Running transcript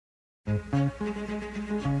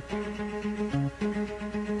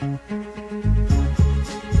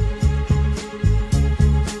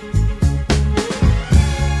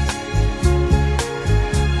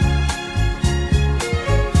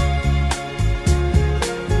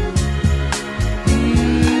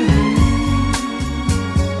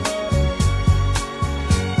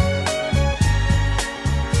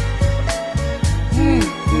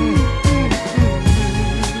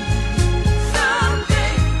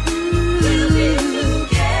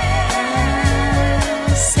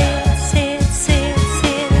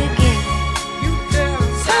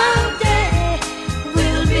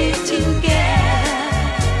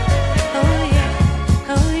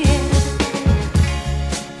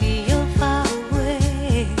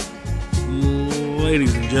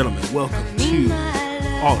gentlemen, welcome to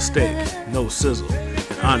All Steak, No Sizzle,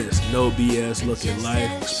 an honest, no BS look at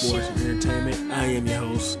life, sports, and entertainment. I am your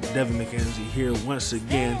host, Devin McKenzie, here once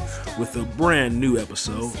again with a brand new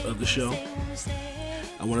episode of the show.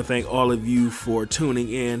 I want to thank all of you for tuning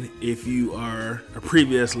in. If you are a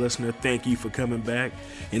previous listener, thank you for coming back.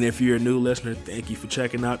 And if you're a new listener, thank you for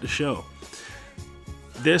checking out the show.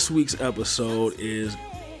 This week's episode is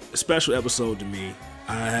a special episode to me.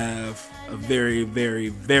 I have a very, very,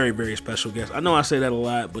 very, very special guest. I know I say that a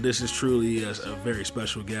lot, but this is truly a very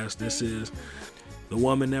special guest. This is the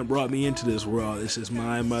woman that brought me into this world. This is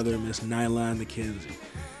my mother, Miss Nylon McKenzie.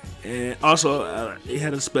 And also, he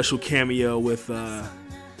had a special cameo with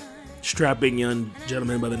strapping young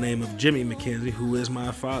gentleman by the name of Jimmy McKenzie, who is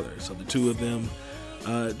my father. So the two of them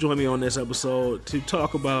join me on this episode to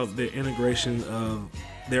talk about the integration of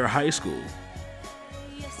their high school.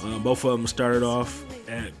 Both of them started off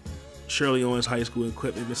at Shirley Owen's high school in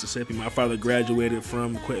Quitman, Mississippi. My father graduated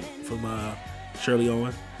from Shirley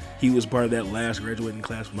Owen. He was part of that last graduating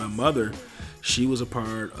class. My mother, she was a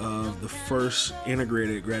part of the first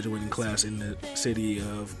integrated graduating class in the city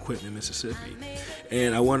of Quitman, Mississippi.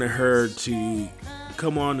 And I wanted her to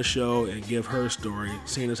come on the show and give her story,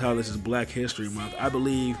 seeing as how this is Black History Month. I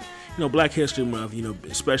believe, Black History Month,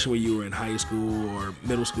 especially when you were in high school or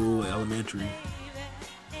middle school or elementary,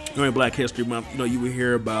 during Black History Month, you would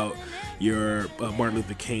hear about your Martin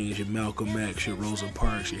Luther Kings, your Malcolm X, your Rosa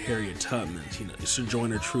Parks, your Harriet Tubmans, your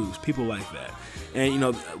Sojourner Truths, people like that.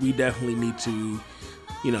 And, we definitely need to,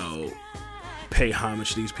 pay homage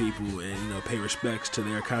to these people and, pay respects to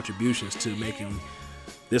their contributions to making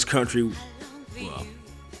this country, well,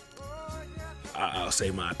 I'll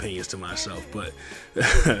say my opinions to myself, but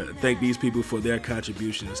thank these people for their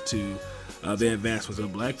contributions to the advancements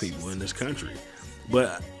of Black people in this country.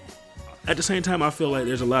 But at the same time, I feel like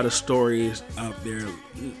there's a lot of stories out there,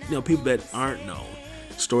 people that aren't known,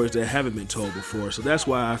 stories that haven't been told before. So that's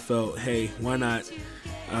why I felt, hey, why not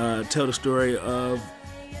tell the story of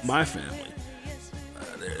my family?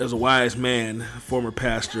 There's a wise man, former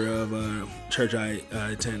pastor of a church I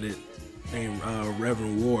attended, named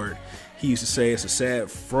Reverend Ward. He used to say it's a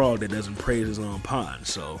sad frog that doesn't praise his own pond.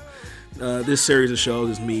 So this series of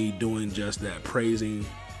shows is me doing just that, praising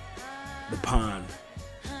the pond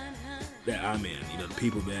that I'm in, the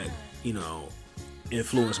people that,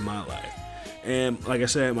 influenced my life. And like I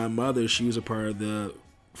said, my mother, she was a part of the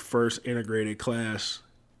first integrated class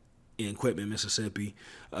in Quitman, Mississippi.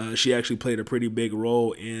 She actually played a pretty big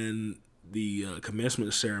role in the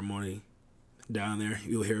commencement ceremony down there.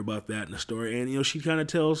 You'll hear about that in the story. And, she kind of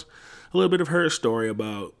tells a little bit of her story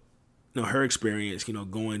about, her experience,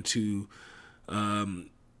 going to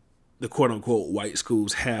the quote-unquote white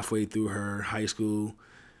schools halfway through her high school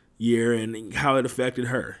year and how it affected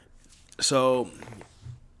her. So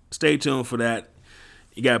stay tuned for that.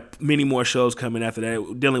 You got many more shows coming after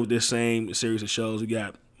that, dealing with this same series of shows. We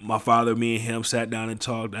got my father, me and him sat down and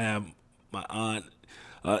talked. I have my aunt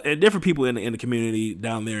and different people in the community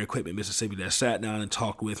down there in Quitman, Mississippi that sat down and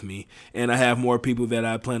talked with me. And I have more people that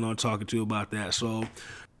I plan on talking to about that.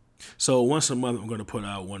 So once a month, I'm going to put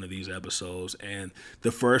out one of these episodes. And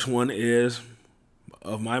the first one is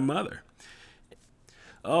of my mother.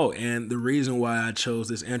 Oh, and the reason why I chose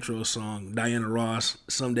this intro song, Diana Ross,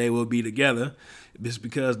 Someday We'll Be Together, is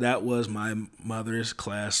because that was my mother's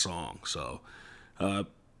class song. So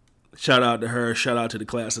shout out to her. Shout out to the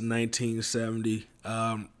class of 1970.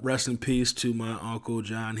 Rest in peace to my uncle,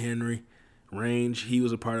 John Henry Range. He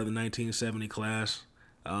was a part of the 1970 class.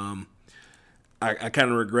 I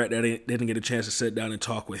kind of regret that I didn't get a chance to sit down and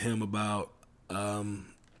talk with him about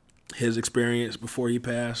his experience before he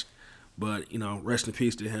passed. But, rest in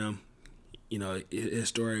peace to him. His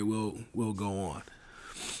story will go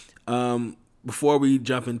on. Before we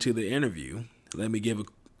jump into the interview, let me give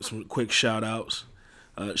some quick shout-outs.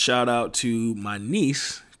 Shout out to my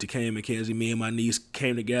niece, Takaya McKenzie. Me and my niece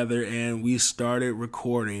came together and we started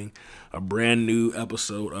recording a brand new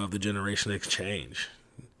episode of the Generation Exchange.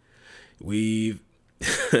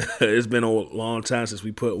 It's been a long time since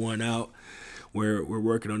we put one out. We're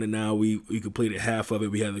working on it now. We completed half of it.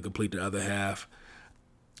 We have to complete the other half.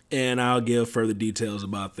 And I'll give further details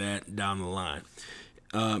about that down the line.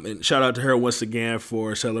 And shout out to her once again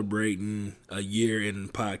for celebrating a year in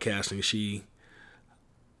podcasting. She,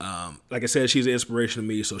 like I said, she's an inspiration to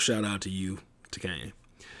me. So shout out to you, Takane.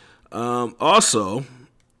 Also,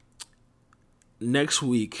 next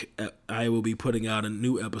week, I will be putting out a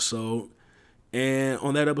new episode. And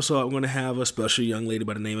on that episode, I'm going to have a special young lady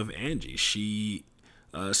by the name of Angie. She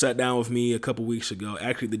sat down with me a couple weeks ago.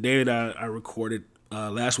 Actually, the day that I recorded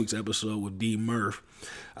last week's episode with D. Murph,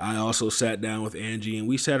 I also sat down with Angie, and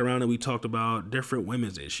we sat around and we talked about different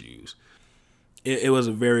women's issues. It was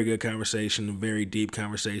a very good conversation, a very deep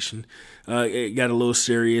conversation. It got a little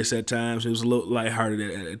serious at times. It was a little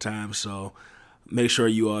lighthearted at times. So make sure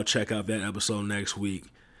you all check out that episode next week.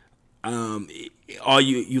 All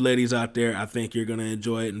you ladies out there, I think you're going to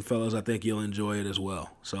enjoy it. And fellas, I think you'll enjoy it as well.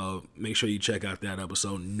 So make sure you check out that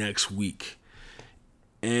episode next week.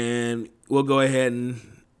 And we'll go ahead and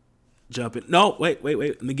jump in. No, wait.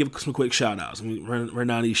 Let me give some quick shout-outs. Let me run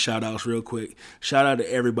down these shout-outs real quick. Shout out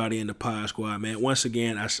to everybody in the Pod Squad, man. Once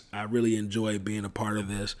again, I really enjoy being a part of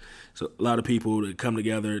this. So a lot of people that come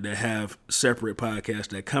together that have separate podcasts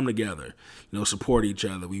that come together, support each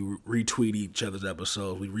other. We retweet each other's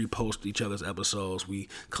episodes. We repost each other's episodes. We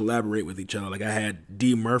collaborate with each other. Like I had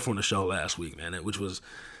D. Murph on the show last week, man, which was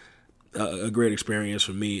a great experience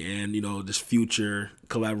for me. And, just future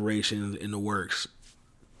collaborations in the works.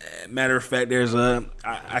 Matter of fact,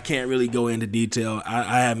 I can't really go into detail.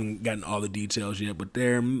 I haven't gotten all the details yet, but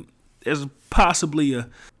there's possibly a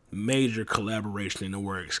major collaboration in the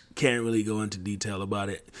works. Can't really go into detail about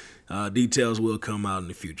it. Details will come out in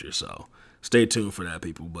the future, so stay tuned for that,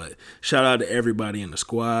 people. But shout out to everybody in the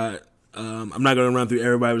squad. I'm not going to run through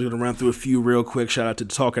everybody. I'm going to run through a few real quick. Shout out to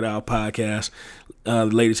the Talk It Out podcast. The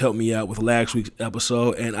ladies helped me out with last week's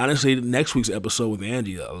episode, and honestly, next week's episode with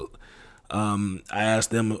Angie. I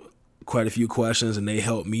asked them quite a few questions, and they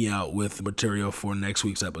helped me out with the material for next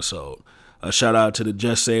week's episode. Shout out to the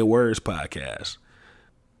Just Say Words podcast.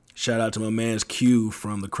 Shout out to my man's Q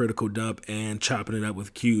from the Critical Dump and Chopping It Up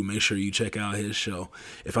with Q. Make sure you check out his show.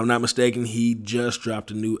 If I'm not mistaken, he just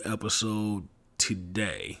dropped a new episode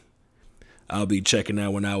today. I'll be checking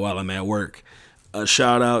that one out while I'm at work.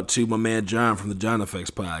 Shout out to my man John from the John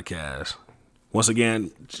Effects podcast. Once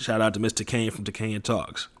again, shout out to Mr. Kane from Takane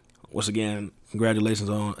Talks. Once again, congratulations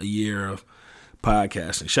on a year of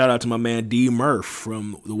podcasting. Shout out to my man D. Murph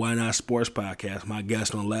from the Why Not Sports podcast, my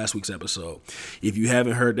guest on last week's episode. If you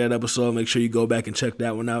haven't heard that episode, make sure you go back and check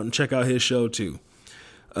that one out and check out his show too.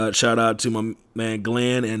 Shout out to my man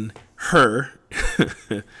Glenn and Her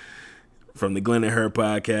from the Glenn and Her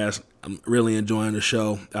podcast. I'm really enjoying the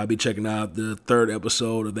show. I'll be checking out the third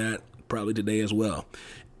episode of that probably today as well.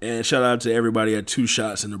 And shout out to everybody at Two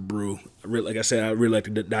Shots in the Brew. Like I said, I really like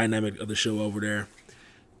the dynamic of the show over there.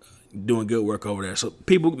 Doing good work over there. So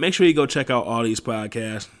people, make sure you go check out all these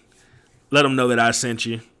podcasts. Let them know that I sent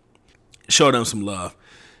you. Show them some love.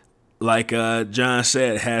 Like John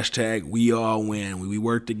said, hashtag we all win. When we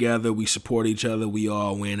work together, we support each other, we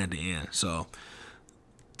all win at the end. So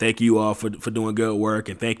thank you all for doing good work,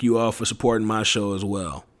 and thank you all for supporting my show as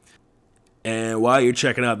well. And while you're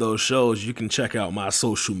checking out those shows, you can check out my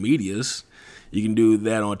social medias. You can do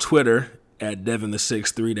that on Twitter at Devin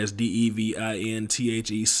the63. That's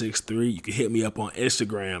DEVINTHE 63. You can hit me up on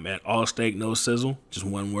Instagram at All Steak No Sizzle, just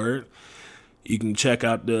one word. You can check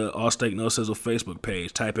out the All Steak No Sizzle Facebook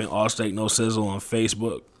page. Type in All Steak No Sizzle on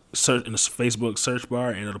Facebook, search in the Facebook search bar,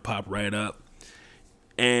 and it'll pop right up.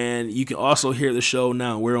 And you can also hear the show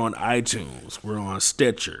now. We're on iTunes. We're on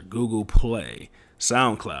Stitcher, Google Play,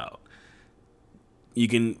 SoundCloud. You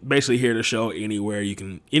can basically hear the show anywhere you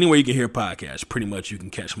can hear podcasts. Pretty much you can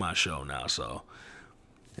catch my show now. So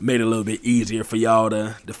it made it a little bit easier for y'all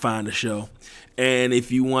to find the show. And if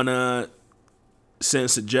you want to send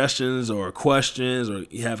suggestions or questions or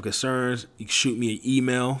you have concerns, you can shoot me an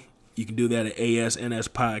email. You can do that at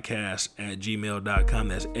asnspodcast@gmail.com.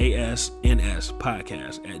 That's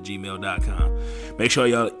asnspodcast@gmail.com. Make sure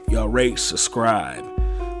y'all rate, subscribe,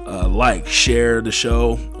 like, share the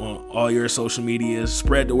show on all your social medias.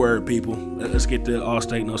 Spread the word, people. Let's get the All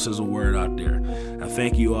Steak No Sizzle word out there. I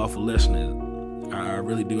thank you all for listening. I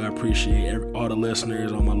really do. I appreciate all the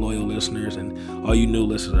listeners, all my loyal listeners, and all you new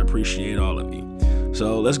listeners. I appreciate all of you.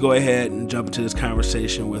 So let's go ahead and jump into this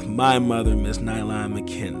conversation with my mother, Miss Nylon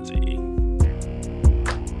McKenzie.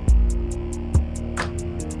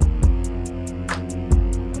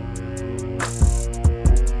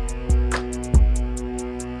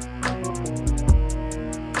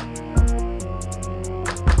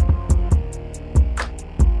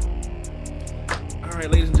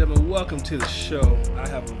 Ladies and gentlemen, welcome to the show. I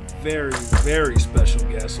have a very, very special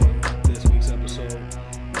guest on this week's episode.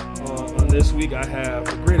 On this week, I have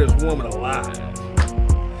the greatest woman alive.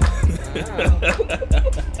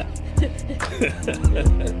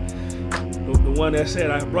 The one that said,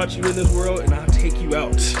 I brought you in this world and I'll take you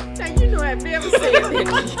out. Now, you know I've never said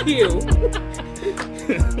that to you.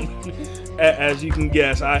 As you can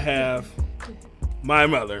guess, I have my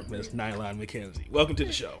mother, Miss Nylon McKenzie. Welcome to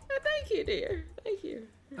the show. Thank you, dear. Thank you.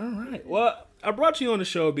 All right. Well, I brought you on the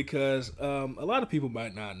show because a lot of people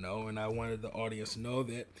might not know, and I wanted the audience to know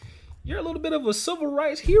that you're a little bit of a civil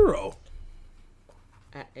rights hero.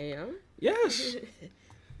 I am? Yes.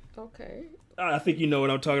 Okay. I think you know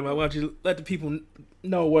what I'm talking about. Why don't you let the people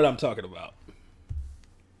know what I'm talking about?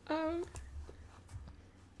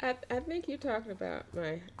 I think you're talking about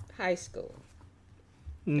my high school.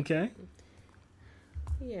 Okay.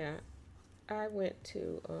 Yeah. I went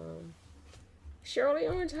to Shirley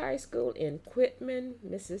Owen High School in Quitman,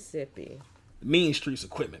 Mississippi. Mean streets of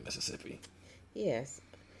Quitman, Mississippi. Yes.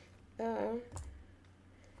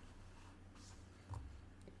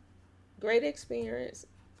 Great experience.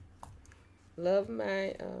 Love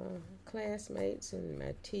my classmates and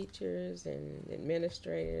my teachers and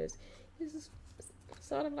administrators. It's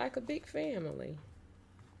sort of like a big family.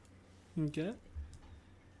 Okay.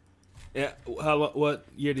 Yeah. What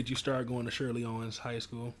year did you start going to Shirley Owens High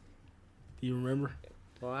School? Do you remember?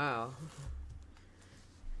 Wow.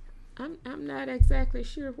 I'm not exactly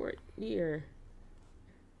sure what year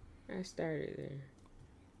I started there.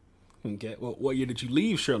 Okay. Well, what year did you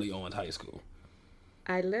leave Shirley Owens High School?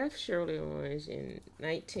 I left Shirley Orange in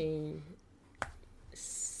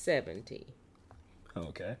 1970.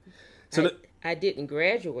 Okay. I didn't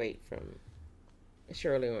graduate from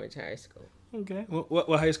Shirley Orange High School. Okay. Well,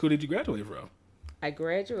 what high school did you graduate from? I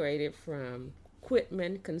graduated from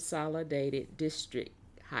Quitman Consolidated District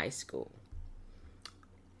High School.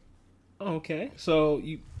 Okay. So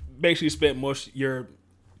you basically spent most of your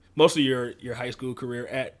high school career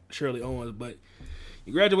at Shirley Owens, but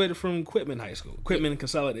you graduated from Quitman High School, Quitman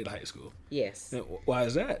Consolidated High School. Yes. Now, why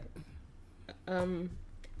is that?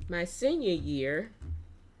 My senior year,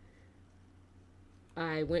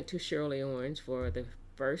 I went to Shirley Orange for the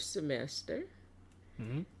first semester.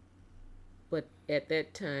 Mm-hmm. But at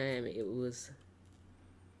that time, it was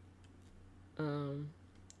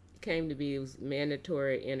came to be, it was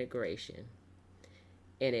mandatory integration,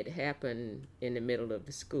 and it happened in the middle of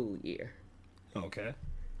the school year. Okay.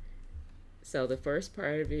 So the first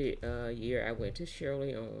part of the year, I went to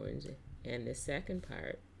Shirley Orange, and the second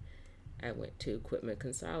part, I went to Quitman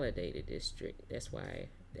Consolidated District. That's why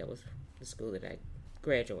that was the school that I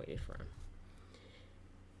graduated from.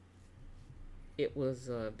 It was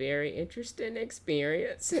a very interesting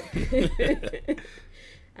experience.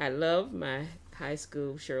 I loved my high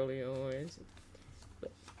school, Shirley Orange.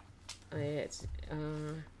 But I had,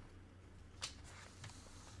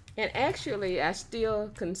 and actually, I still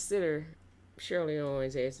consider Shirley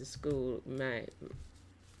Owens as a school, my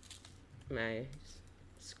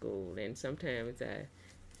school, and sometimes I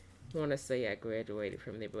want to say I graduated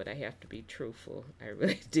from there, but I have to be truthful. I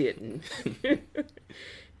really didn't.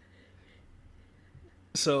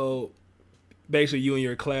 So, basically, you and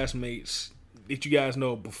your classmates, did you guys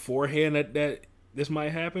know beforehand that this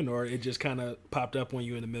might happen, or it just kind of popped up when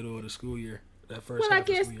you were in the middle of the school year? Well, I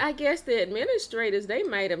guess the administrators, they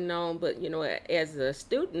might have known, but as a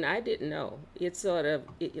student, I didn't know. It sort of,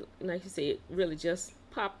 like you say, it really just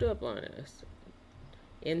popped up on us,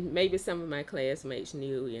 and maybe some of my classmates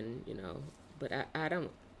knew, and but I don't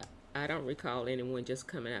recall anyone just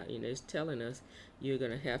coming out, just telling us you're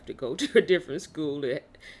gonna have to go to a different school at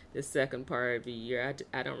the second part of the year.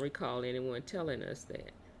 I don't recall anyone telling us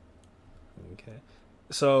that. Okay,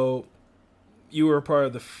 so you were part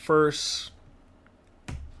of the first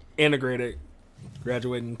integrated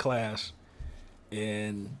graduating class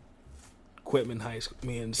in Quitman High School,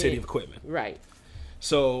 in the city of Quitman. Right.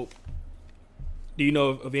 So, do you know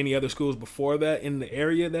of any other schools before that in the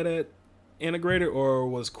area that had integrated, or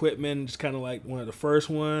was Quitman just kind of like one of the first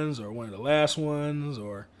ones, or one of the last ones,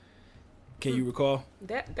 or can you recall?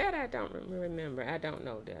 That I don't remember. I don't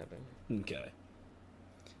know, Devin. Okay.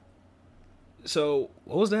 So,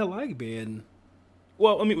 what was that like being?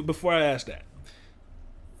 Well, before I ask that,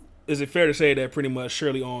 is it fair to say that pretty much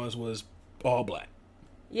Shirley Owens was all black?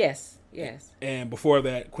 Yes. And before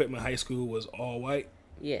that, Quitman High School was all white?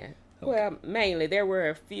 Yeah. Okay. Well, mainly there were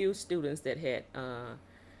a few students that had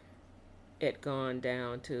gone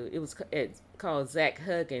down to, it's called Zac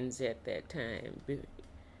Huggins at that time.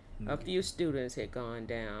 A few students had gone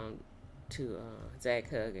down to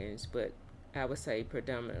Zac Huggins, but I would say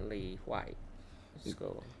predominantly white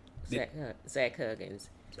school. Zac Huggins. Zac Huggins.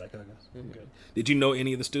 Mm-hmm. Okay. Did you know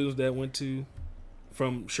any of the students that went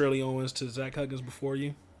from Shirley Owens to Zac Huggins before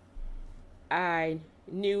you? I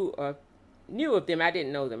knew of them. I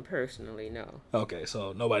didn't know them personally, no. Okay,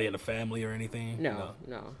 so nobody in the family or anything? No.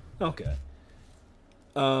 Okay.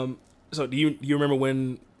 So do you remember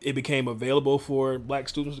when it became available for black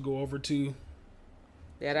students to go over to?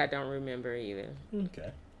 That I don't remember either.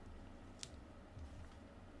 Okay.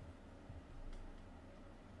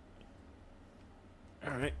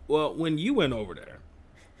 All right. Well, when you went over there,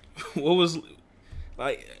 what was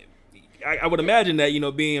like? I would imagine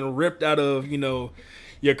that being ripped out of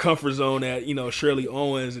your comfort zone at Shirley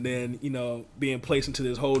Owens, and then being placed into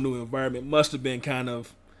this whole new environment must have been kind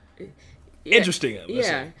of interesting.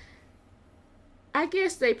 Yeah. I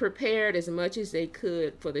guess they prepared as much as they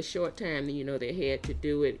could for the short time they had to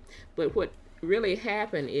do it. But what really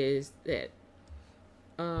happened is that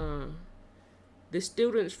the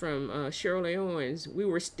students from Shirley Owens, we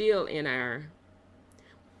were still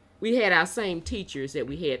we had our same teachers that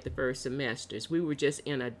we had the first semesters. We were just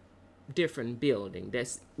in a different building.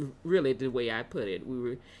 That's really the way I put it. We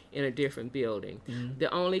were in a different building. Mm-hmm.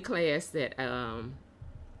 The only class that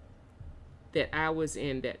I was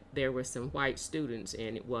in that there were some white students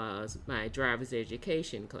in it was my driver's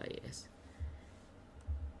education class.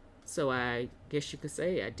 So I guess you could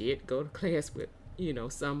say I did go to class with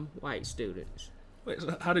some white students. Wait,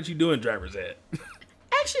 so how did you do in driver's ed?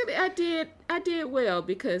 Actually, I did well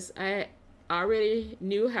because I already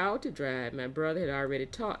knew how to drive. My brother had already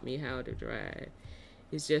taught me how to drive.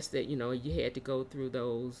 It's just that, you had to go through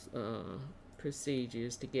those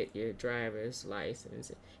procedures to get your driver's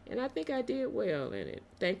license. And I think I did well in it.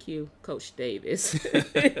 Thank you, Coach Davis.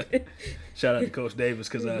 Shout out to Coach Davis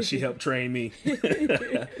because she helped train me.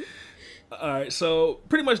 All right, so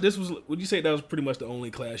pretty much would you say that was pretty much the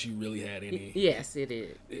only class you really had any? Yes, it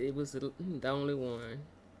is. It was the only one.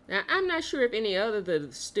 Now, I'm not sure if any other the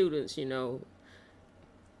students,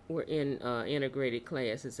 were in integrated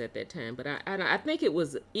classes at that time, but I think it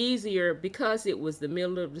was easier because it was the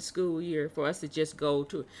middle of the school year for us to just go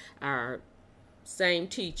to our same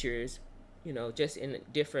teachers, just in a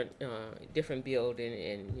different building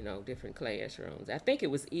and different classrooms. I think it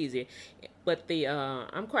was easier, but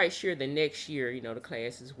I'm quite sure the next year, the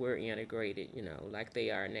classes were integrated, like they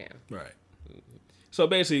are now. Right. Mm-hmm. So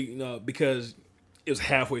basically, because it was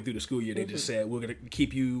halfway through the school year, they just said we're gonna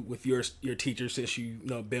keep you with your teachers since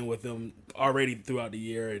been with them already throughout the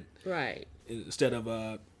year, and right. Instead of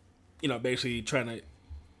basically trying to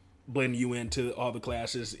blend you into all the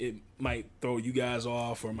classes, it might throw you guys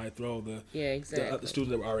off or might throw the students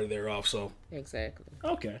that were already there off. So exactly.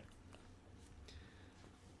 Okay.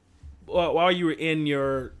 Well, while you were in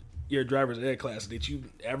your driver's ed class, did you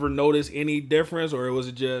ever notice any difference, or was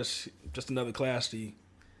it just another class to you?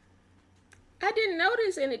 I didn't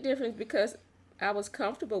notice any difference because I was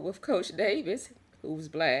comfortable with Coach Davis, who was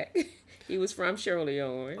black. He was from Shirley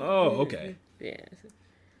Owen. Oh, okay. Yes.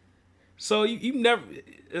 So you never.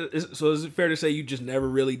 So is it fair to say you just never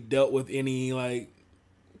really dealt with any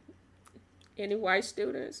any white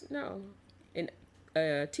students? No. And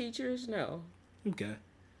teachers? No. Okay.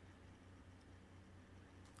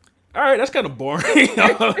 All right, that's kind of boring.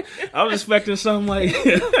 I was expecting something like.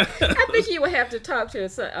 I think you would have to talk to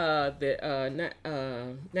the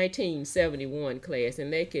 1971 class,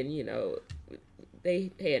 and they can,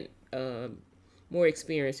 they had more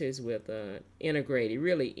experiences with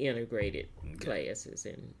really integrated classes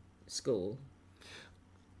in school.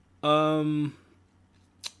 In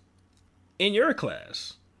your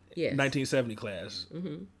class, yes, 1970 class,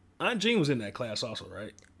 Aunt Jean was in that class also,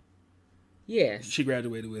 right? Yes. She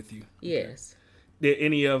graduated with you. Yes. Okay. Did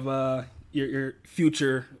any of your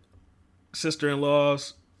future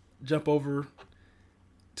sister-in-laws jump over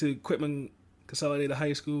to Quitman Consolidated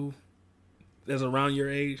High School that's around your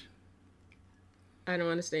age? I don't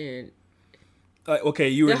understand. Okay,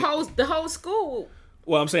 you were the whole school.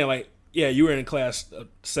 Well, I'm saying you were in class of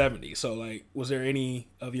 70. So was there any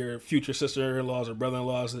of your future sister-in-laws or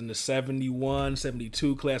brother-in-laws in the 71,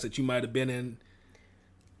 72 class that you might have been in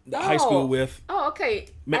high school with? Oh, okay.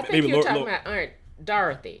 I think you're talking about Aunt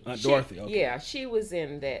Dorothy. Dorothy, okay. Yeah, she was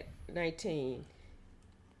in that 19.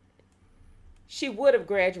 She would have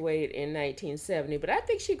graduated in 1970, but I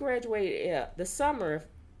think she graduated the summer.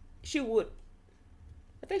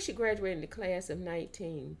 I think she graduated in the class of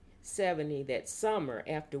 1970 that summer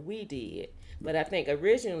after we did. But I think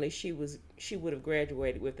originally she would have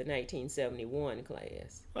graduated with the 1971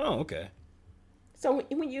 class. Oh, okay. So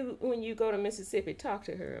when you go to Mississippi, talk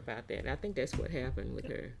to her about that. I think that's what happened with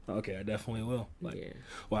her. Okay, I definitely will. Yeah.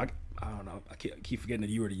 Well, I don't know. I keep forgetting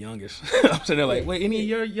that you were the youngest. I'm sitting there wait, any of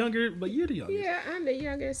you're younger, but you're the youngest. Yeah, I'm the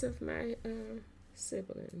youngest of my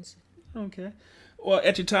siblings. Okay. Well,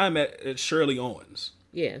 at your time at Shirley Owens.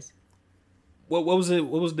 Yes. What was it?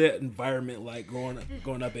 What was that environment like growing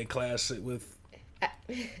up in class with?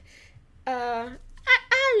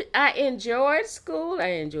 I enjoyed school. I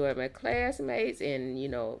enjoyed my classmates, and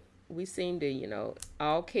we seemed to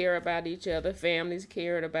all care about each other. Families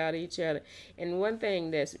cared about each other. And one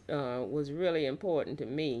thing that was really important to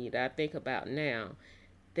me that I think about now,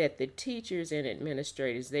 that the teachers and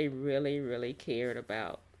administrators, they really, really cared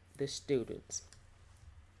about the students,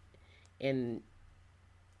 and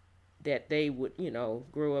that they would,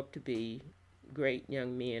 grow up to be great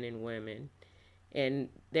young men and women. And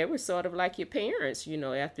they were sort of like your parents,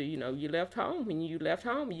 after, you left home. When you left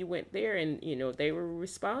home, you went there, and, they were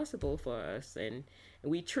responsible for us. And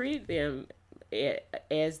we treated them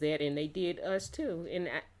as that, and they did us too. And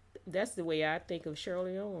that's the way I think of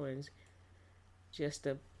Shirley Owens. Just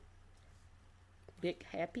a big,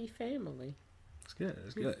 happy family. It's good.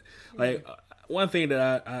 It's good. Like, one thing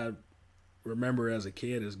that I remember as a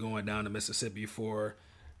kid is going down to Mississippi for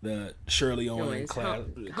the Shirley Owen class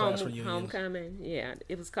reunion. Homecoming. Yeah,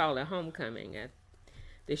 it was called a homecoming at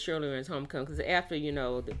the Shirley Owens homecoming, because after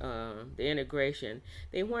the integration,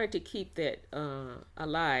 they wanted to keep that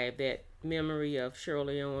alive, that memory of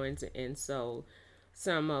Shirley Owens, and so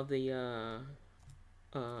some of the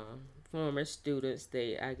former students,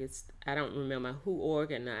 I don't remember who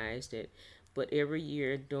organized it, but every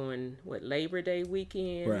year during Labor Day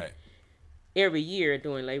weekend, right? Every year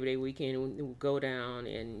during Labor Day weekend, we would go down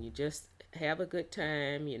and you just have a good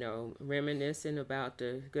time, reminiscing about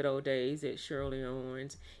the good old days at Shirley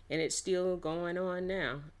Owens. And it's still going on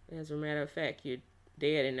now. As a matter of fact, your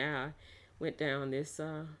dad and I went down this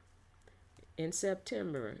in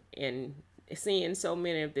September, and seeing so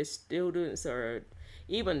many of the students, or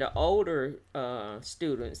even the older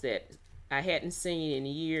students that I hadn't seen in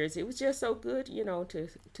years. It was just so good,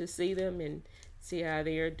 to see them and see how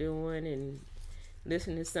they're doing, and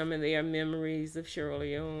listen to some of their memories of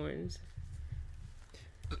Shirley Owens.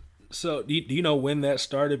 So, do you know when that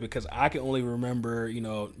started? Because I can only remember,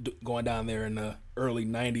 going down there in the early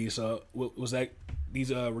 90s. So, was that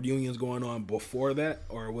these reunions going on before that?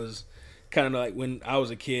 Or was kind of like when I was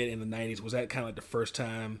a kid in the 90s, was that kind of like the first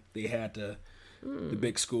time they had the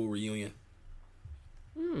big school reunion?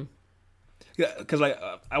 Yeah, because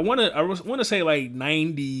I want to say like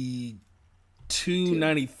 92,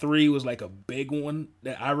 93 was like a big one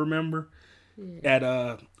that I remember. At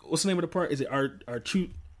what's the name of the park? Is it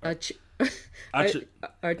Archusa?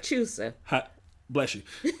 Bless you.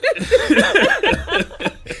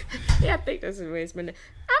 Yeah, I think that's the way it's been. I'm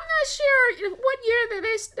not sure what year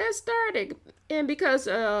that started, and because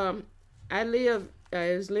I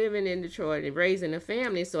was living in Detroit and raising a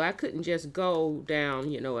family, so I couldn't just go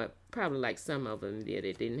down. Probably like some of them did.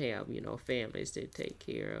 It didn't have families to take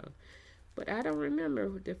care of. But I don't remember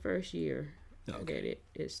the first year that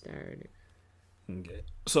it started. Okay.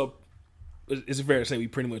 So, is it fair to say we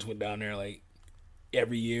pretty much went down there like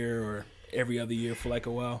every year or every other year for like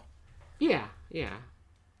a while? Yeah.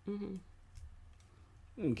 Mm-hmm.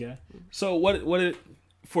 Okay. So, what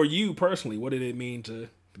for you personally, what did it mean to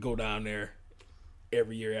go down there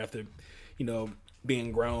every year after,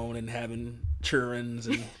 being grown and having children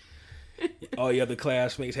and all your other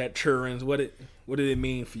classmates had children? What did it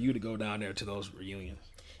mean for you to go down there to those reunions?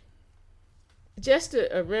 Just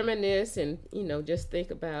to reminisce and, just think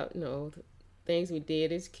about, things we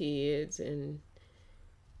did as kids and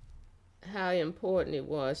how important it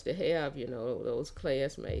was to have, those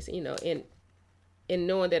classmates, and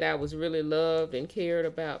knowing that I was really loved and cared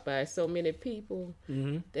about by so many people.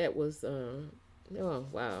 Mm-hmm. That was, oh,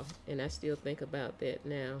 wow. And I still think about that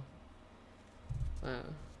now. Wow.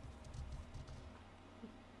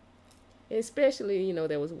 Especially,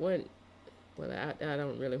 there was one, well, I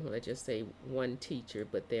don't really want to just say one teacher,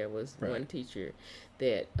 but there was one teacher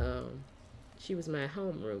that, she was my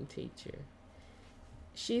homeroom teacher.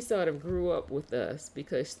 She sort of grew up with us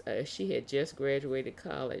because she had just graduated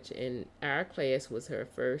college, and our class was her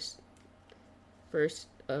first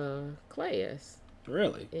class.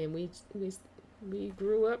 Really? And we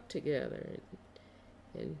grew up together,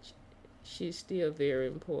 and she's still very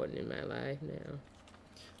important in my life now.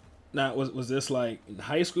 Now, was this like in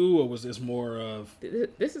high school, or was this more of...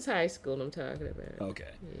 This is high school I'm talking about. Okay.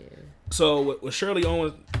 Yeah. So, was Shirley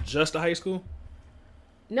Owens just a high school?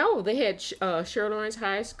 No, they had Shirley Owens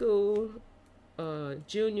High School,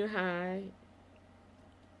 junior high.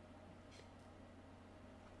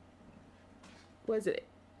 Was it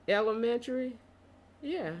elementary?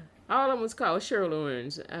 Yeah. All of them was called Shirley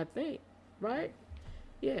Owens, I think. Right?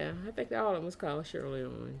 Yeah, I think all of them was called Shirley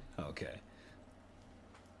Owen. Okay.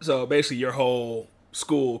 So basically your whole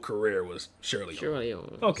school career was Shirley Owen. Shirley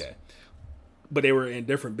Owen. Okay. But they were in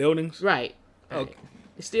different buildings? Right. Okay.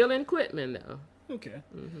 Still in Quitman, though. Okay.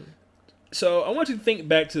 Mm-hmm. So I want you to think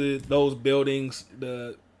back to those buildings.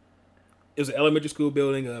 It was an elementary school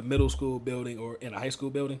building, a middle school building, or in a high school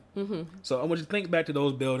building. Mm-hmm. So I want you to think back to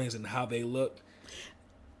those buildings and how they looked.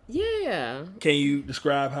 Yeah. Can you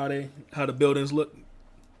describe how the buildings look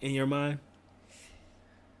in your mind?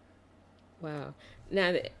 Wow.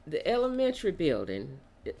 Now the elementary building,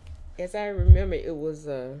 as I remember, it was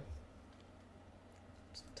a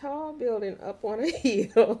tall building up on a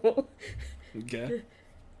hill. Okay.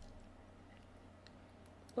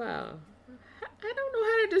 Wow. I don't know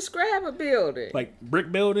how to describe a building. Like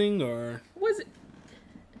brick building or? Was it?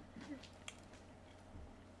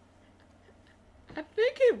 I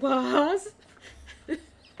think it was.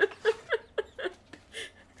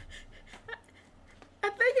 I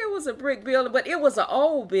think it was a brick building, but it was an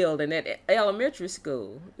old building at elementary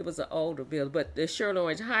school. It was an older building, but the Shirley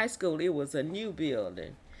Owen High School, it was a new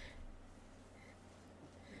building.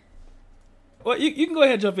 Well, you can go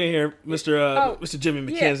ahead and jump in here, Mr.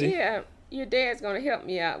 Jimmy McKenzie. Yeah. Your dad's gonna help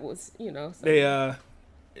me out with, They're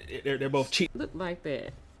both cheap. Looked like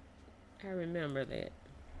that. I remember that.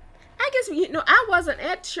 I guess I wasn't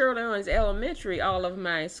at Shirley Owens Elementary all of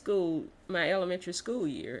my elementary school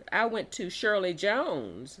year. I went to Shirley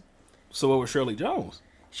Jones. So what was Shirley Jones?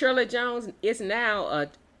 Shirley Jones is now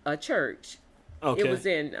a church. Okay. It was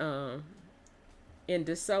in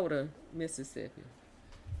DeSoto, Mississippi.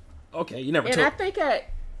 Okay, you never And told. I think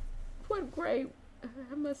what grade?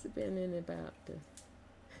 I must have been in about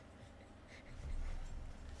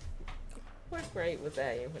what grade was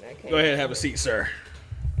I in when I came? Go ahead and have a seat, sir.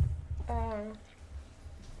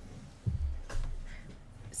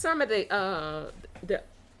 Some of the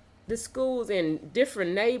schools in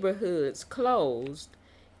different neighborhoods closed,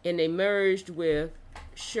 and they merged with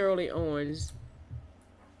Shirley Owens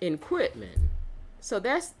in Quitman. So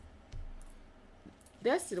that's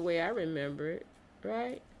the way I remember it,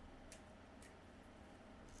 right?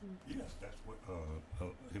 Yes, that's what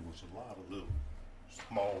it was. A lot of little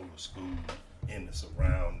smaller schools in the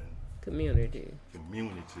surrounding Communities,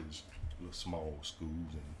 little small schools,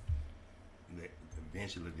 and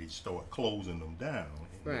eventually they start closing them down.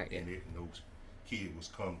 Right. And those kids was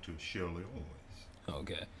come to Shirley Owens.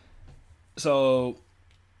 Okay. So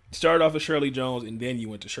started off at Shirley Jones, and then you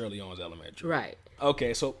went to Shirley Owens Elementary. right?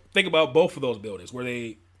 Okay, so think about both of those buildings. What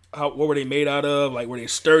were they made out of? Like, were they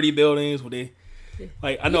sturdy buildings? Were they,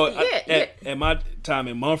 like, I know at my time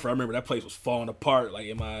in Mumford, I remember that place was falling apart. Like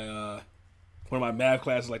in my one of my math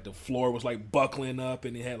classes, like the floor was like buckling up,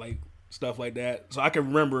 and it had like stuff like that. So I can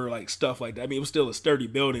remember like stuff like that. I mean, it was still a sturdy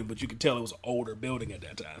building, but you could tell it was an older building at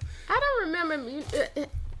that time. I don't remember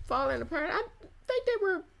falling apart. I think they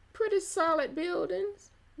were pretty solid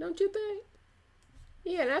buildings, don't you think?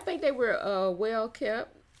 Yeah, and I think they were well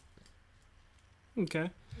kept. Okay.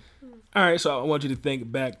 All right, so I want you to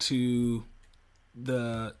think back to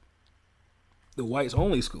the whites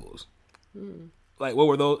only schools. Like, what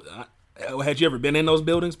were those? Had you ever been in those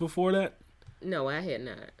buildings before that? No, I had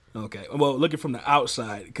not. Okay. Well, looking from the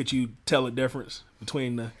outside, could you tell a difference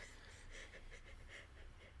between the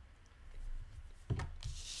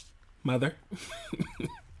mother?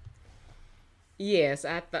 Yes,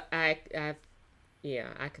 I could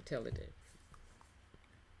tell it did.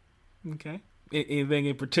 Okay. Anything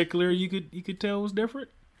in particular you could tell was different?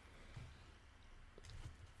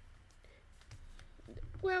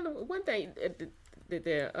 Well, one thing,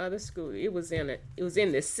 the other school, it was in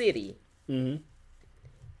the city, Mm-hmm.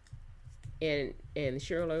 and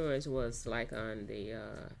Shirley Owens was like on the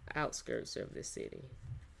outskirts of the city,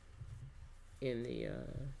 in the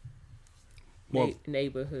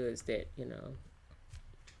neighborhoods that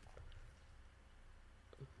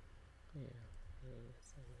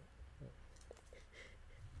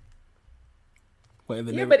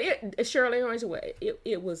But Shirley Owens,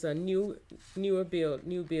 it was a new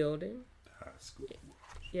building. High school.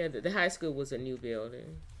 Yeah, the high school was a new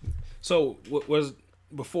building. So, what was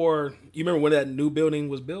before? You remember when that new building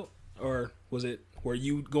was built, or was it? Were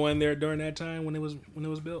you going there during that time when it was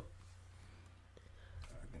built? I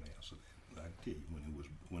can answer that. I can tell you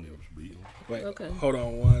when it was built. Wait, Okay. Hold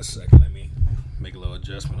on 1 second. Let me make a little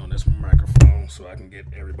adjustment on this microphone so I can get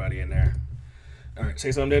everybody in there. All right,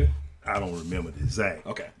 say something, Daddy. I don't remember the exact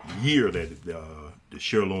year that the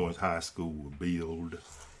Shirley Owens High School was built.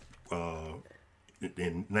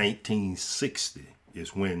 In 1960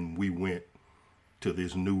 is when we went to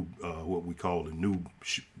this new, what we call the new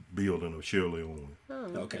building of Shirley Owen.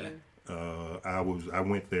 Oh, Okay. I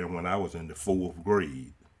went there when I was in the 4th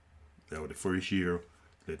grade. That was the first year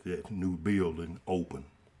that new building opened.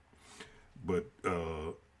 But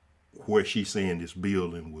where she's saying this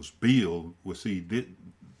building was built,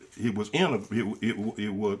 it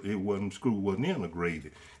wasn't school wasn't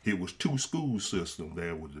integrated. It was two school systems.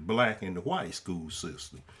 There was the black and the white school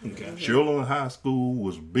system. Okay. Shirley Owen High School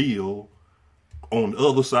was built on the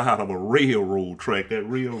other side of a railroad track. That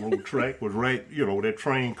railroad track was right, that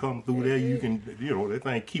train come through there. You can, that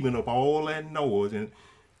thing keeping up all that noise. And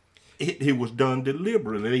it was done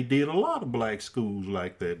deliberately. They did a lot of black schools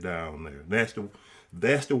like that down there.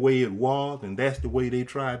 That's the way it was, and that's the way they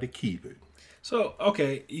tried to keep it. So,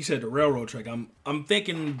 okay, you said the railroad track. I'm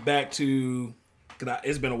thinking back to, because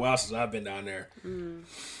it's been a while since I've been down there.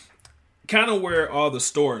 Kind of where all the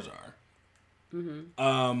stores are.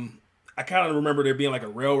 I kind of remember there being like a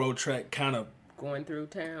railroad track kind of going through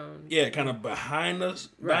town. Yeah, kind of behind us.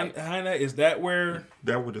 Right. Behind that, is that where?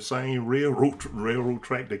 That was the same railroad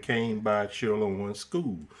track that came by Shirley Owen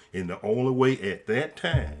School. And the only way at that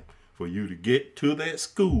time for you to get to that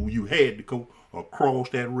school, you had to go across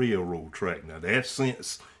that railroad track. Now, that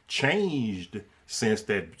since changed since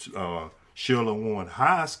that Shirley Owen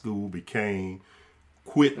High School became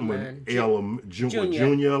Quitman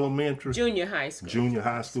Junior Elementary. Junior high school. Junior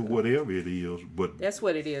high school, whatever it is. But that's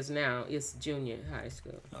what it is now. It's junior high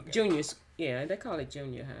school. Okay. Juniors, yeah, they call it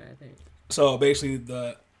junior high, I think. So basically,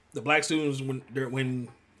 the black students, when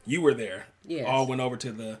you were there, yes, all went over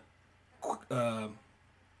to the,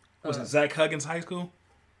 was it Zac Huggins High School?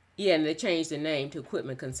 Yeah, and they changed the name to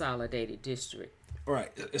Quitman Consolidated District.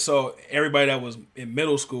 Right. So everybody that was in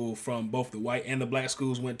middle school from both the white and the black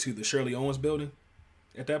schools went to the Shirley Owens building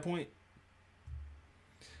at that point?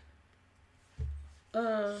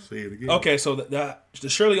 Say it again. Okay, so the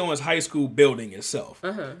Shirley Owens High School building itself,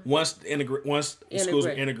 once the schools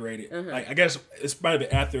were integrated, like, I guess it's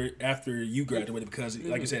probably after you graduated, because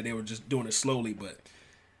like you said, they were just doing it slowly, but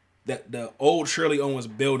that the old Shirley Owens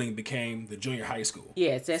building became the junior high school.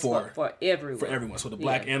 Yes, that's for everyone. For everyone. So the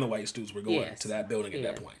black and the white students were going to that building at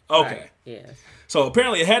that point. Okay. Right. Yes. So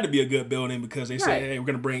apparently it had to be a good building, because they said, hey, we're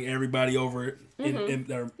going to bring everybody over.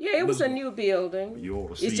 It was a new building. You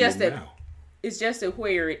ought to see it now. It's just that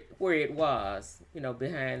where it was,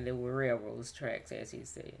 behind the railroad tracks, as he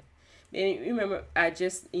said. And you remember,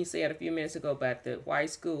 you said a few minutes ago about the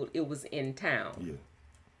white school. It was in town.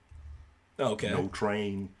 Yeah. Okay. No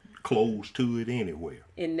train close to it anywhere.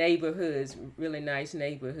 In neighborhoods, really nice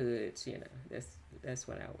neighborhoods. That's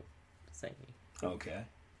what I was saying. Okay.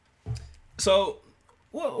 So,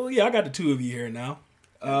 well, yeah, I got the two of you here now.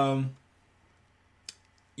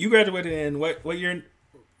 You graduated in what year,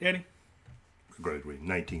 Eddie? I graduated in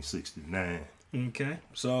 1969. Okay.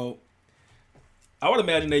 So, I would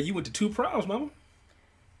imagine that you went to 2 proms, Mama.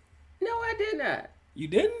 No, I did not. You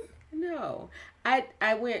didn't? No.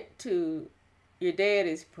 I went to your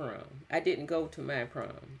daddy's prom. I didn't go to my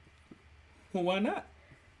prom. Well, why not?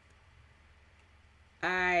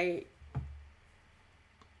 I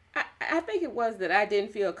think it was that I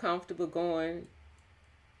didn't feel comfortable going.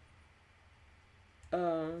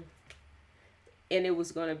 And it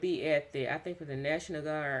was going to be at the National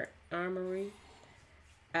Guard Armory.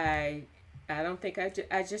 I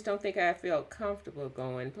just don't think I felt comfortable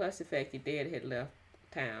going. Plus the fact your dad had left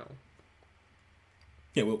town.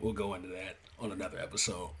 Yeah, we'll go into that on another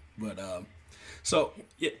episode. But so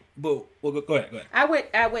yeah, but we'll go ahead.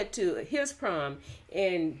 I went to his prom,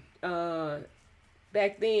 and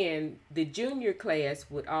back then the junior class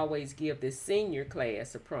would always give the senior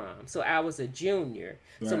class a prom. So I was a junior.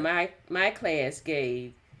 Right. So my class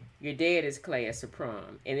gave your dad's class a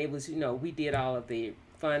prom, and it was we did all of the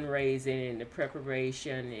fundraising and the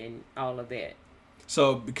preparation and all of that.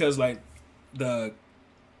 So because like the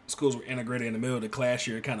schools were integrated in the middle of the class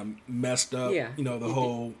year, it kind of messed up, the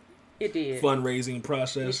whole fundraising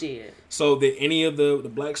process. It did. So did any of the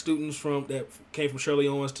black students that came from Shirley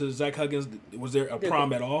Owens to Zac Huggins, was there a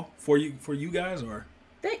prom at all for you guys, or?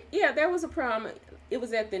 There was a prom. It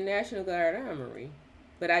was at the National Guard Armory,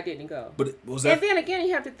 but I didn't go. But was that? And then again,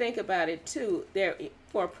 you have to think about it too. There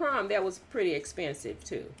for a prom, that was pretty expensive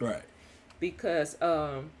too. Right. Because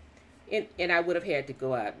and I would have had to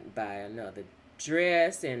go out and buy another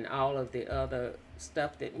dress and all of the other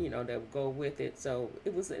stuff that that would go with it, so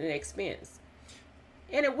it was an expense,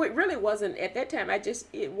 and it really wasn't at that time.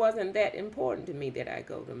 It wasn't that important to me that I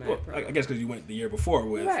go to my prom. I guess because you went the year before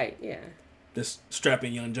with this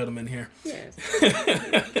strapping young gentleman here. Yes.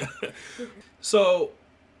 So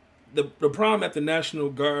the prom at the National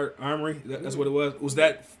Guard Armory, that's what it was. Was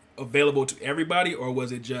that available to everybody, or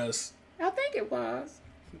was it just? I think it was.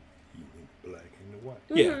 Black and the white.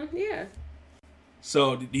 Yeah. Yeah.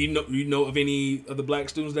 So, do you know of any of the black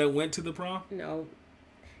students that went to the prom? No.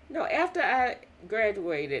 After I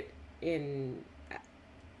graduated,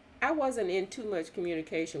 I wasn't in too much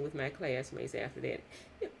communication with my classmates after that,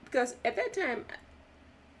 because at that time,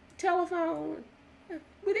 telephone,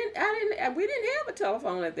 we didn't have a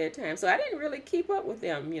telephone at that time, so I didn't really keep up with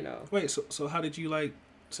them, Wait, so how did you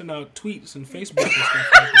send out tweets and Facebook and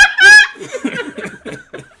stuff like that?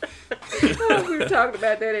 We were talking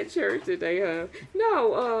about that at church today, huh?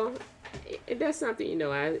 No, And that's something,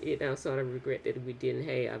 I sort of regret that we didn't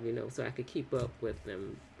have, so I could keep up with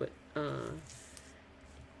them. But and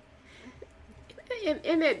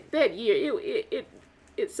that year,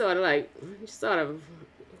 it sort of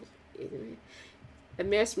it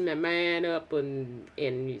messed my mind up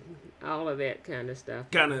and all of that kind of stuff.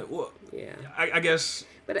 Kind of, well, yeah. I guess,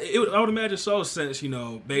 but I would imagine so, since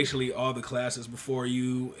basically all the classes before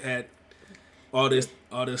you had all this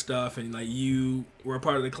stuff, and like you were a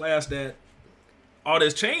part of the class that all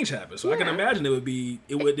this change happened. So I can imagine it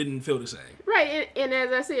didn't feel the same. Right, and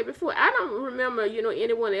as I said before, I don't remember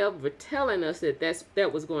anyone ever telling us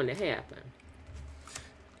that was going to happen.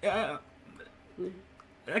 Yeah.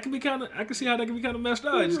 That can be kind of. I can see how that can be kind of messed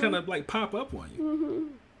up. Mm-hmm. It just kind of like pop up on you.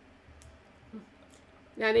 Mm-hmm.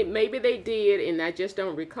 Now maybe they did, and I just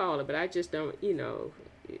don't recall it. But I just don't, yeah.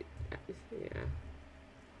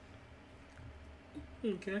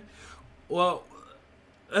 Okay. Well,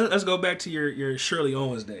 let's go back to your Shirley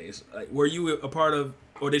Owens days. Like, were you a part of,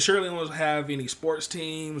 or did Shirley Owens have any sports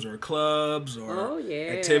teams or clubs or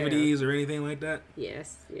activities or anything like that?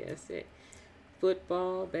 Yes.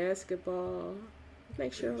 Football, basketball. I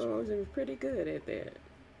think Shirley Owens was pretty good at that.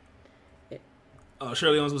 Oh,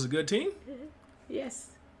 Shirley Owens was a good team? Yes.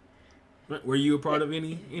 Were you a part of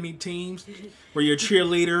any teams? Were you a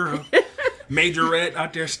cheerleader or majorette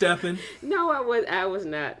out there stepping? No, I was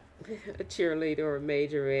not a cheerleader or a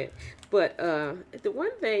majorette. But the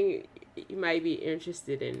one thing you might be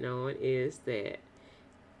interested in knowing is that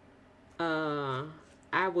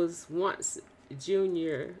I was once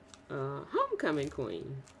junior homecoming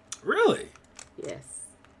queen. Really? Yes.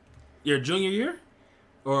 Your junior year?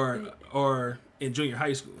 Or in junior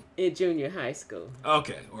high school? In junior high school.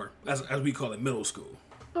 Okay, or as we call it, middle school.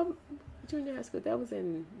 Junior high school, that was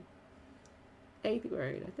in 8th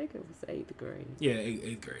grade. I think it was 8th grade. Yeah,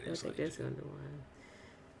 8th grade. I think that's under one.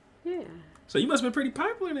 Yeah. So you must have been pretty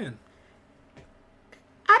popular then.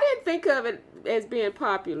 I didn't think of it as being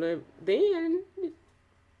popular then.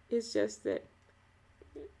 It's just that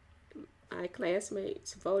my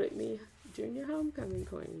classmates voted me junior homecoming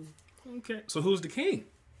queen. Okay. So who's the king?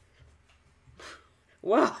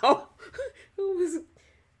 Wow.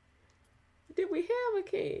 Did we have a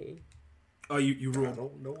king? Oh, you ruled. I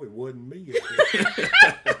don't know. It wasn't me. I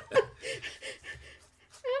don't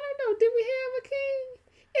know. Did we have a king?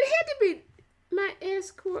 It had to be. My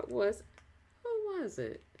escort was. Who was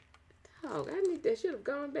it? Dog. I should have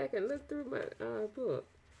gone back and looked through my book.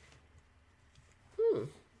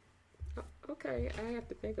 Okay, I have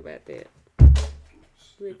to think about that.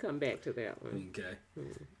 We'll come back to that one. Okay.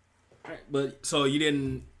 All right, but so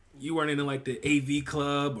you weren't in like the AV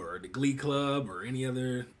club or the Glee club or any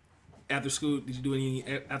other after school? Did you do any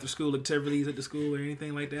after school activities at the school or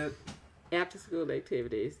anything like that? After school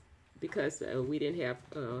activities, because we didn't have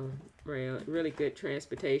really good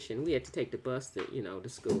transportation. We had to take the bus to to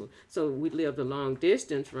school. So we lived a long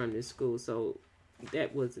distance from the school. So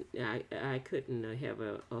that was I couldn't have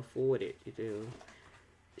afforded to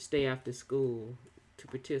stay after school to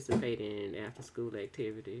participate in after school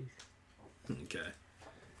activities. Okay.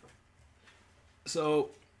 So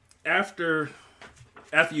after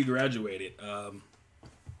you graduated,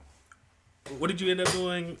 what did you end up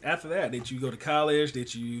doing after that? Did you go to college?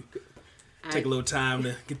 Did you take a little time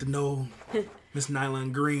to get to know Miss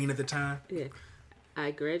Nylon Green at the time? Yeah. I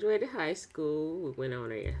graduated high school. We went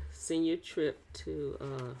on a senior trip to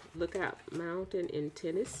Lookout Mountain in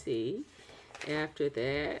Tennessee. After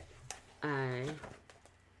that, I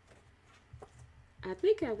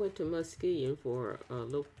think I went to Muskegon for a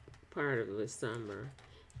little part of the summer,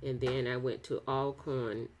 and then I went to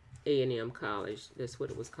Alcorn A&M College. That's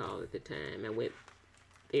what it was called at the time. I went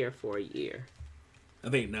there for a year. I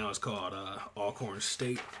think now it's called Alcorn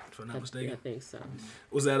State, if I'm not mistaken. I think so.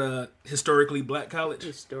 Was that a historically black college?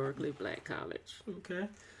 Historically black college. Okay.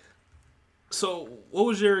 So what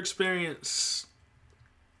was your experience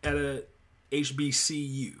at a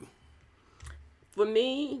HBCU? For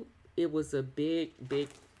me, it was a big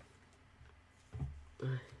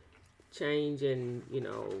change in,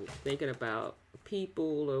 thinking about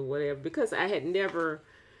people or whatever, because I had never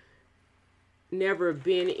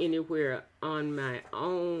been anywhere on my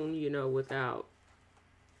own, without,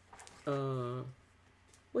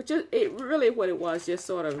 it really what it was, just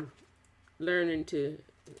sort of learning to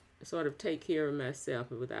sort of take care of myself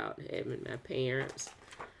without having my parents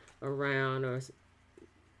around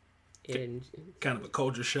and kind of a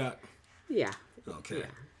culture shock. Yeah. Okay.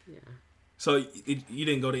 Yeah. So you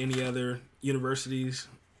didn't go to any other universities,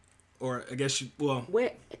 or I guess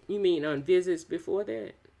What you mean on visits before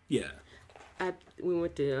that? Yeah. We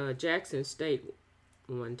went to Jackson State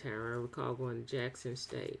one time. I recall going to Jackson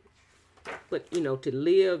State. but to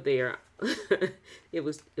live there, it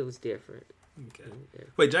was different. Okay.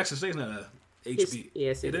 Wait, Jackson State's not a HB.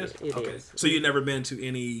 Yes, it is. It okay. is. So you've never been to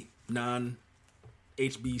any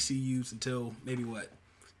non-HBCUs until maybe what?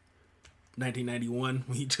 1991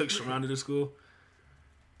 when you took Sharonda to school?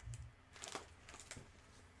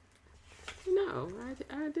 No,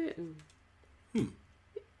 I didn't.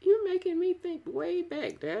 You're making me think way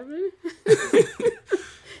back, Devin.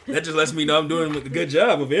 That just lets me know I'm doing a good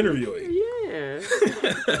job of interviewing. Yeah.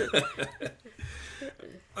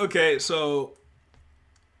 Okay, so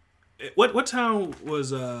what town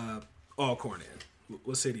was Alcorn in?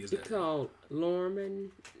 What city is that? It's called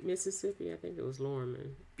Lorman, Mississippi. I think it was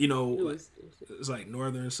Lorman. It's like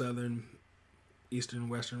northern, southern, eastern,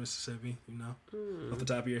 western Mississippi, off the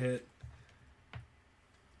top of your head.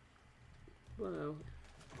 Wow.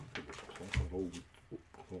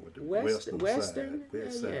 Western West side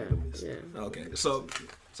yeah. of Mississippi. Okay, so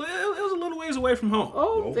it was a little ways away from home.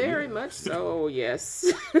 Oh, very much so. Yes.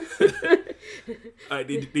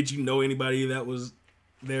 Did you know anybody that was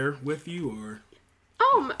there with you, or?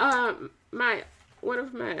 One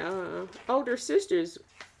of my older sisters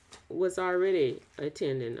was already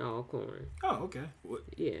attending Alcorn. Oh, okay.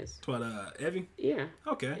 Yes. What, Evie? Yeah.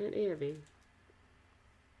 Okay. And Evie.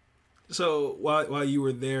 So while you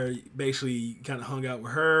were there, you basically kind of hung out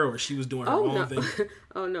with her, or she was doing her own thing?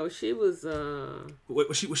 Oh no, she was.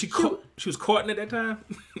 Was she was courting at that time?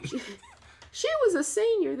 She was a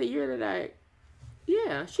senior the year that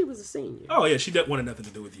Yeah, she was a senior. Oh yeah, she wanted nothing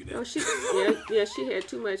to do with you then. No, she had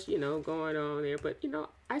too much, going on there. But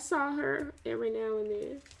I saw her every now and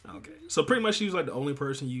then. Okay, so pretty much she was like the only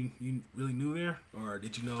person you really knew there, or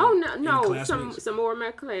did you know? Oh no, some more of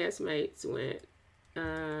my classmates went.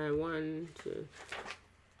 One, two.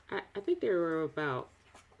 I think there were about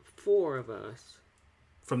 4 of us.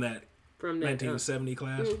 From that 1970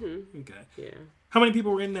 class. Mm-hmm. Okay. Yeah. How many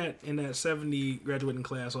people were in that 70 graduating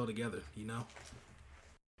class altogether?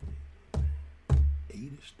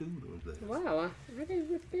 80 students there. Wow, I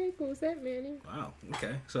didn't think it was that many. Wow.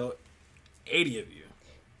 Okay, so 80 of you.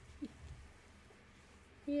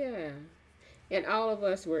 Yeah, and all of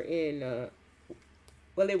us were in.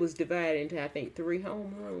 Well, it was divided into, I think, 3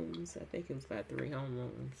 homerooms. I think it was about 3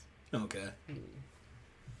 homerooms. Okay.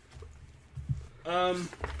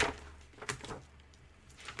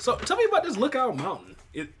 So tell me about this Lookout Mountain.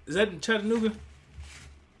 Is that in Chattanooga,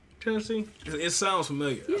 Tennessee? It sounds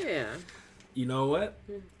familiar. Yeah. You know what?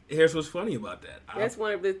 Here's what's funny about that. That's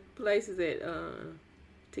one of the places that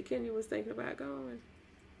Takenya was thinking about going.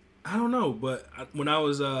 I don't know, but when I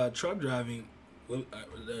was truck driving,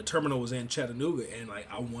 the terminal was in Chattanooga, and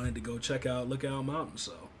I wanted to go check out Lookout Mountain.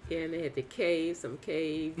 So yeah, and they had the some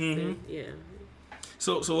caves, mm-hmm. and, yeah.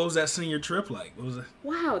 So what was that senior trip like? What was it?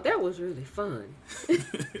 Wow, that was really fun.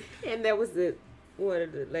 And that was one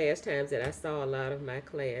of the last times that I saw a lot of my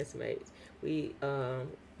classmates. We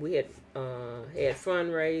had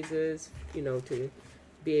fundraisers, to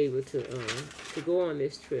be able to go on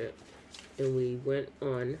this trip, and we went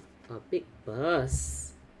on a big bus,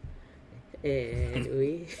 and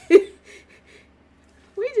we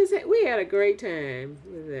we had a great time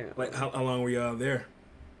with that. Like how long were y'all there?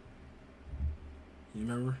 You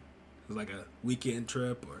remember? It was like a weekend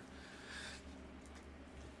trip, or?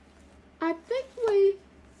 I think I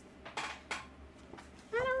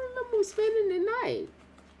don't remember spending the night.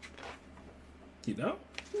 You know?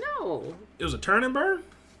 No. It was a turn and burn?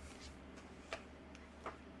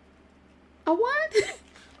 A what? You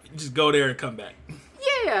just go there and come back.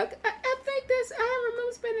 Yeah, I think I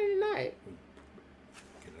remember spending the night.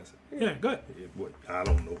 Yeah, go ahead. I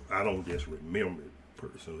don't know. I don't just remember it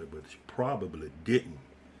personally, but she probably didn't.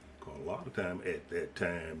 Because a lot of time at that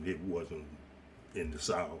time, it wasn't in the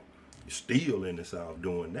South. Still in the South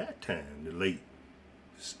during that time, the late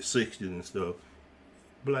 60s and stuff.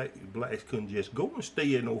 Blacks couldn't just go and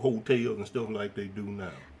stay in no hotels and stuff like they do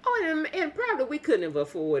now. Oh, and probably we couldn't have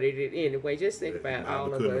afforded it anyway. Just think about all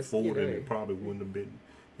of us. Couldn't afford it. It probably wouldn't have been.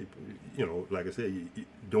 Like I said,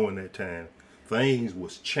 during that time, things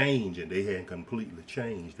was changing. They hadn't completely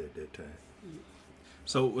changed at that time.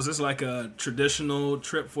 So was this like a traditional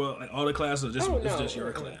trip for like all the classes, or just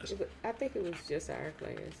your class? I think it was just our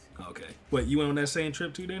class. Okay. Wait, you went on that same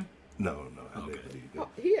trip too then? No. I okay. never did that. Oh,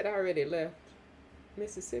 he had already left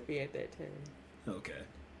Mississippi at that time. Okay.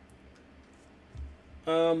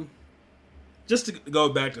 Just to go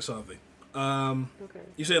back to something. Okay.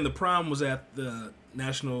 You saying the prom was at the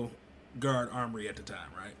National Guard Armory at the time,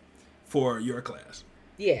 right? For your class.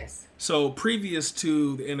 Yes. So previous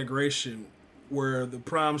to the integration, were the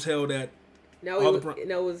proms held at? No,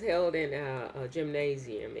 it was held in a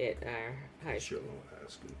gymnasium at our high school. Sure, high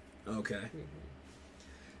school. Okay.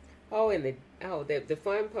 Oh, and the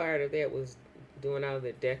fun part of that was doing all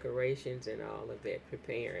the decorations and all of that,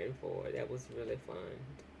 preparing for it. That was really fun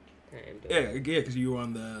time doing it. Yeah, because you were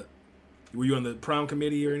on the. Were you on the prom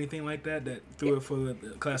committee or anything like that threw it for the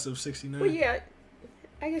class of '69? Well, yeah,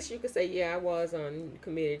 I guess you could say, yeah, I was on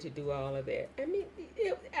committee to do all of that. I mean,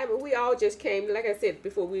 we all just came, like I said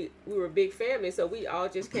before, we were a big family, so we all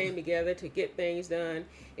just came together to get things done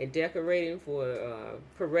and decorating for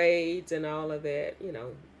parades and all of that. You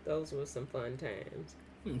know, those were some fun times.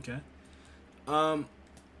 Okay.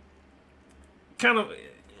 Kind of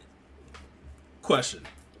question.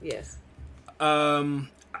 Yes.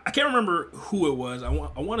 I can't remember who it was. I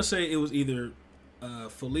want to say it was either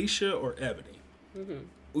Felicia or Ebony. Mm-hmm.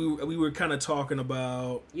 We were kind of talking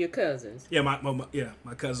about your cousins. Yeah, my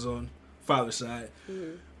cousins on father's side.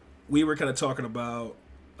 Mm-hmm. We were kind of talking about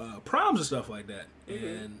proms and stuff like that, mm-hmm.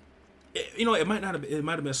 and it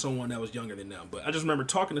might have been someone that was younger than them, but I just remember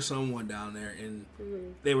talking to someone down there, and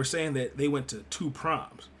mm-hmm. they were saying that they went to 2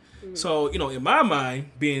 proms. Mm-hmm. So in my mind,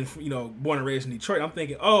 being born and raised in Detroit, I'm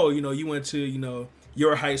thinking, you went to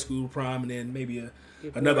your high school prom and then maybe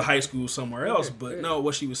another high school somewhere else. But no,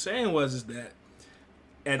 what she was saying is that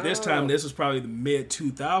at this time, this was probably the mid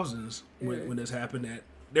 2000s when this happened, that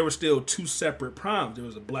there were still 2 separate proms. There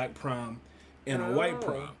was a black prom and a white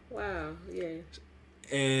prom. Wow, yeah.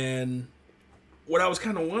 And what I was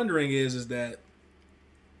kind of wondering is that,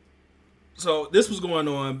 so this was going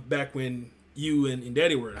on back when you and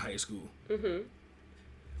Daddy were in high school. Mm-hmm.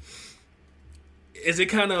 Is it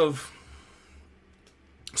kind of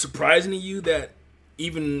surprising to you that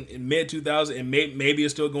even in mid 2000s, and maybe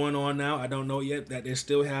it's still going on now, I don't know yet, that they're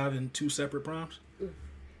still having 2 separate proms?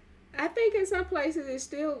 I think in some places it's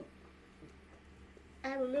still,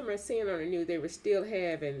 I remember seeing on the news they were still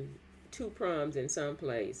having 2 proms in some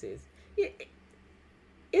places.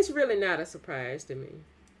 It's really not a surprise to me.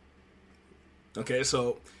 Okay,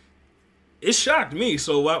 so it shocked me,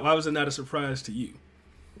 so why was it not a surprise to you?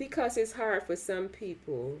 Because it's hard for some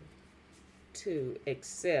people to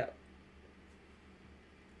accept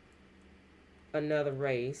another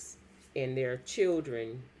race and their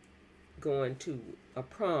children going to a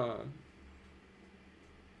prom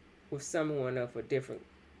with someone of a different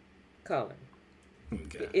color.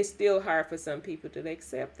 Okay. It's still hard for some people to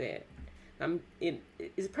accept that.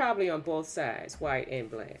 It's probably on both sides, white and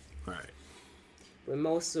black. Right. But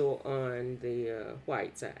most so on the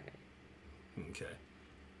white side. Okay.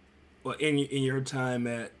 Well, in your time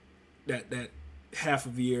at that half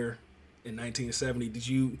of year in 1970, did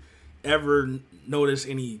you ever notice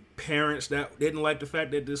any parents that didn't like the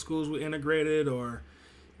fact that the schools were integrated, or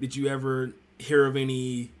did you ever hear of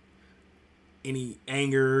any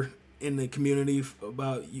anger in the community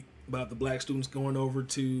about the black students going over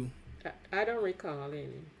to? I don't recall any.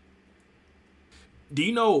 Do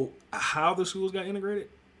you know how the schools got integrated?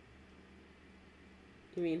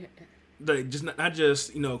 You mean? Not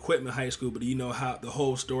just Quitman High School, but do you know how the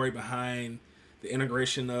whole story behind the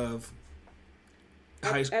integration of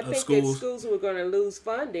I think that schools were going to lose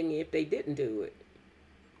funding if they didn't do it.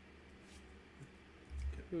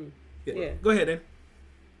 Yeah. Go ahead, then.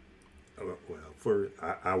 Well, first,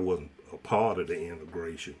 I wasn't a part of the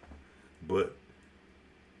integration, but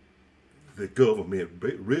the government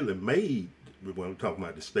really made, when I'm talking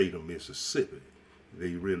about the state of Mississippi,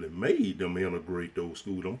 they really made them integrate those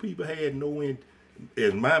schools. Them people had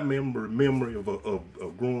as my memory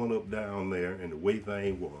of growing up down there and the way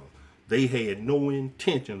things was, they had no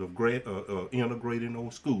intention of integrating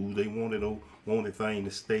those schools. They wanted things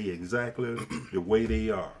to stay exactly the way they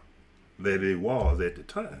are, that it was at the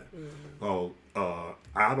time. Mm-hmm.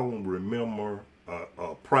 I don't remember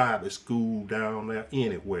a private school down there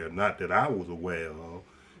anywhere, not that I was aware of,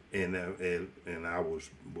 and I was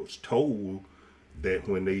told that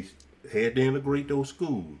when they had to integrate those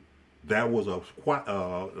schools, that was the lot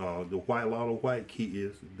of white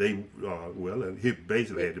kids. They it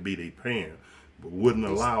basically had to be their parents, but wouldn't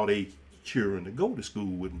allow their children to go to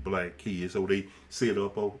school with black kids, so they set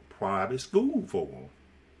up a private school for them.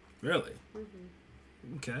 Really?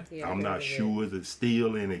 Mm-hmm. Okay. Yeah, I'm not sure if it's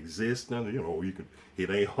still in existence. It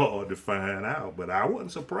ain't hard to find out, but I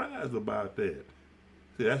wasn't surprised about that.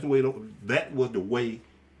 See, that's the way. That was the way.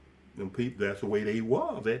 Them people. That's the way they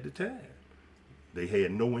was at the time. They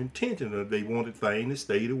had no intention of. They wanted things to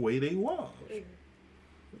stay the way they was.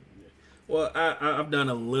 Well, I've done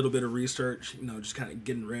a little bit of research. Just kind of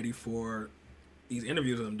getting ready for these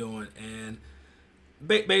interviews that I'm doing, and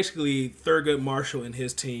basically Thurgood Marshall and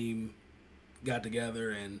his team got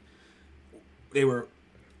together, and they were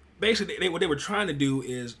basically what they were trying to do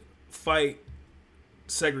is fight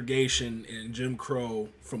segregation and Jim Crow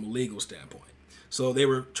from a legal standpoint. So they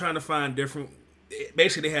were trying to find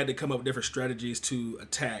basically they had to come up with different strategies to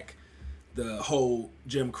attack the whole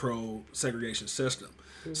Jim Crow segregation system.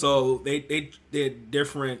 Mm-hmm. So they did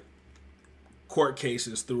different court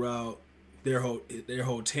cases throughout their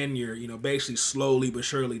whole tenure, basically slowly but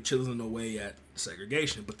surely chiseling away at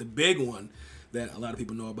segregation. But the big one that a lot of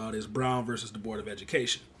people know about is Brown versus the Board of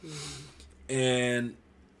Education. Mm-hmm. And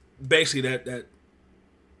basically that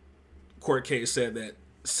court case said that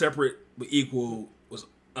separate but equal was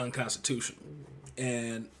unconstitutional. Mm-hmm.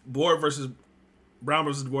 And Brown versus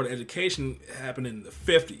the Board of Education happened in the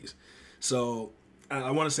 50s. So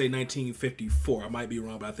I want to say 1954. I might be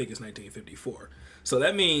wrong, but I think it's 1954. So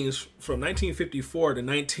that means from 1954 to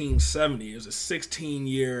 1970 is a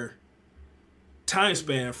 16-year time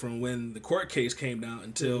span from when the court case came down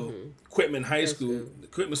until Quitman High School, the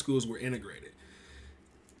Quitman schools were integrated.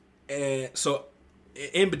 And so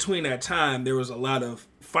in between that time, there was a lot of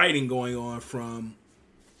fighting going on from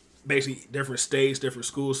basically different states, different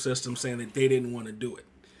school systems saying that they didn't want to do it.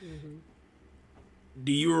 Mm-hmm.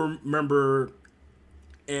 Do you remember,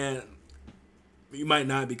 and you might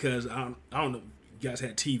not because I don't know, you guys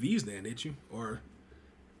had TVs then, did you? Or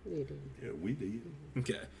we did. Yeah, we did.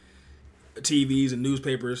 Okay. TVs and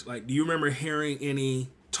newspapers. Like, do you remember hearing any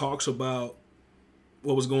talks about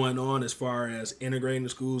what was going on as far as integrating the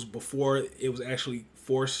schools before it was actually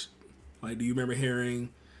forced? Like, do you remember hearing?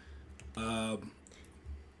 I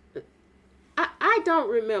don't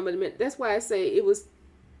remember. That's why I say it was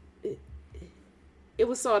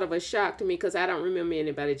sort of a shock to me because I don't remember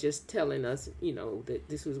anybody just telling us, that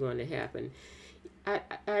this was going to happen.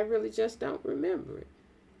 I really just don't remember it.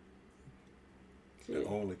 The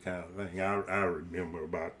only kind of thing I remember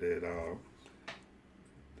about that,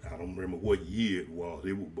 I don't remember what year it was.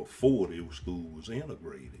 It was before the school was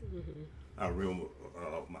integrated. Mm-hmm. I remember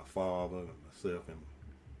my father, myself, and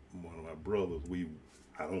one of my brothers,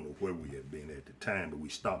 I don't know where we had been at the time, but we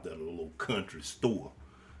stopped at a little country store.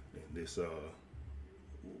 And this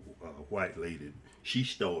white lady, she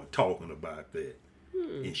started talking about that.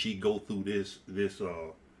 And she go through this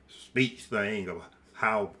speech thing of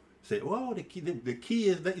how, said, well, the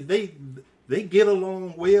kids, they get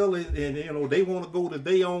along well, and they want to go to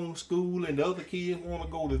their own school, and the other kids want to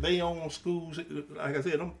go to their own schools. Like I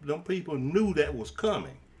said, them people knew that was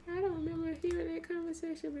coming. I don't remember hearing that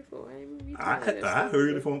conversation before. I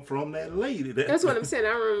heard it from that lady. That's what I'm saying. I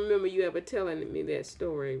don't remember you ever telling me that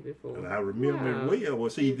story before. And I remember it well. Well,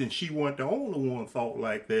 see, then she wasn't the only one thought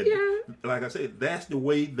like that. Yeah. Like I said, that's the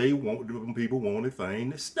way people wanted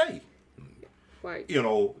things to stay. Right. Can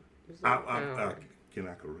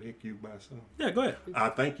I correct you by something? Yeah, go ahead. I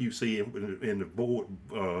think you see in the board,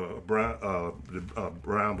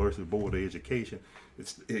 Brown versus Board of Education,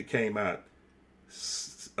 it came out.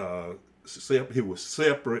 It was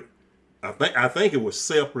separate. I think it was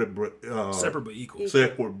separate, but separate but equal.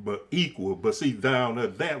 Separate but equal. But see, down there,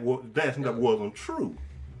 that wasn't true.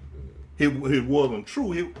 It wasn't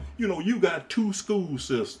true. You got two school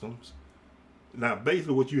systems. Now,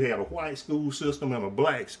 basically, what you had a white school system and a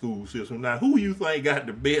black school system. Now, who you think got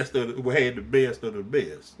the best had the best of the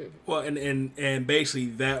best? Well, and basically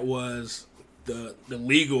that was the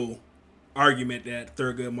legal argument that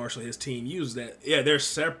Thurgood Marshall and his team used, that they're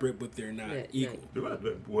separate but they're not equal.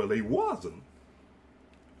 Well, they wasn't.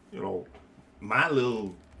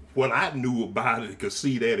 What I knew about it could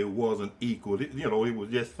see that it wasn't equal. It was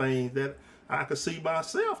just things that I could see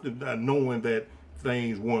myself knowing that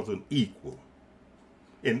things wasn't equal.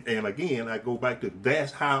 And again, I go back to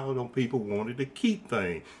that's how them people wanted to keep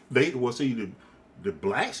things. They was either the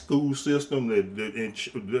black school system,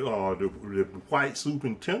 the white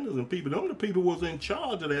superintendents and people, the people was in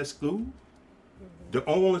charge of that school. Mm-hmm. The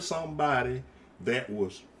only somebody that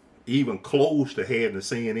was even close to having to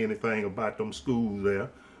saying anything about them schools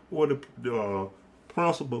there were the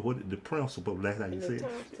principal. What the principal? That's how you say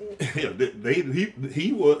it.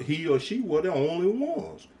 He or she were the only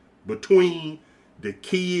ones between the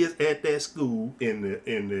kids at that school and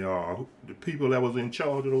the people that was in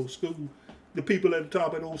charge of those schools. The people at the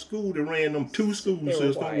top of those schools that ran them two school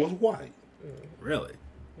systems was white. Really?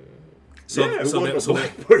 So the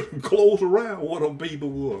black person close around what them people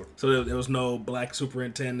were. So there was no black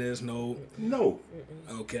superintendents, No.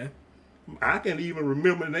 Okay. I can even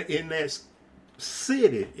remember in that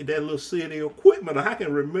city, in that little city of Quitman, I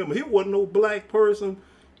can remember there wasn't no black person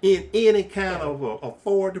in any kind of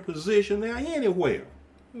authority position there anywhere.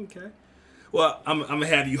 Okay. Well, I'm gonna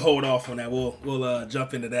have you hold off on that. We'll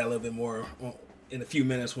jump into that a little bit more in a few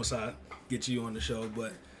minutes once I get you on the show.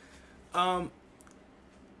 But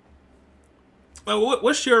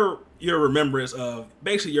What's your remembrance of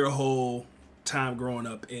basically your whole time growing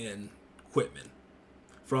up in Quitman,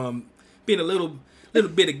 from being a little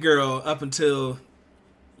bitty girl up until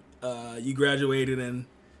you graduated and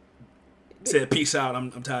said, "Peace out.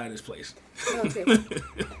 I'm tired of this place." Okay.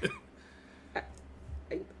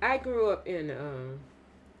 I grew up in,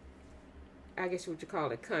 I guess what you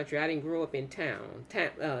call it, country. I didn't grow up in town.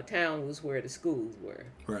 Town was where the schools were.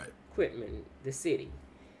 Right. Quitman, the city.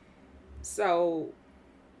 So,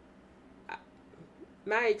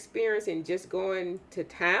 my experience in just going to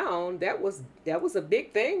town, that was a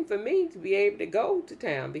big thing for me to be able to go to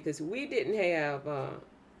town, because we didn't have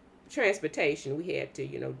transportation. We had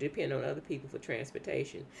to, depend on other people for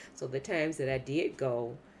transportation. So the times that I did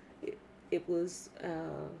go, it was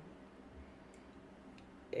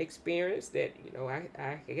experience that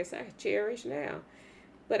I guess I cherish now.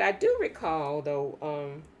 But I do recall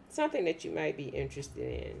though something that you might be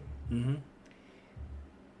interested in.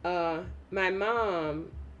 Mm-hmm. My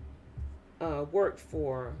mom worked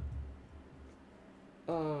for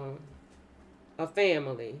a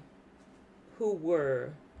family who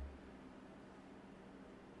were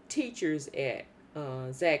teachers at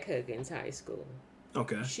Zac Huggins High School.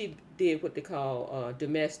 Okay. She did what they call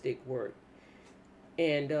domestic work.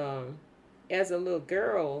 And as a little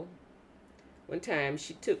girl, one time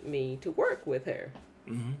she took me to work with her.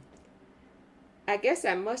 Mm-hmm. I guess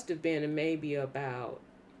I must have been maybe about,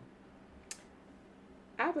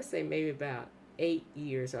 I would say maybe about 8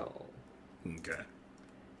 years old. Okay.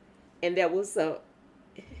 And that was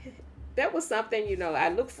something, I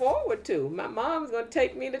look forward to. My mom's going to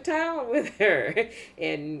take me to town with her.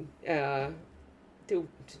 And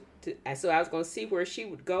so I was going to see where she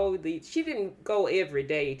would go. She didn't go every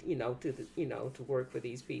day, to work for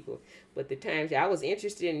these people. But the times I was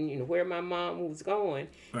interested in, where my mom was going.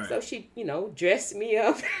 Right. So she, dressed me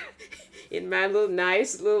up in my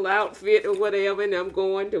nice little outfit or whatever, and I'm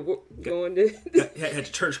going to. Had your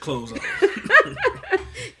church clothes on.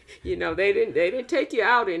 They didn't take you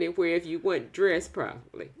out anywhere if you weren't dressed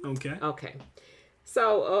properly. Okay. Okay.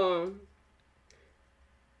 So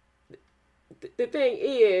the thing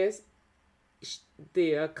is,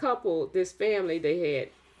 the couple, this family, they had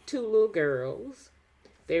 2 little girls.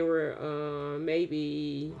 They were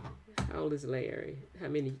maybe, how old is Larry? How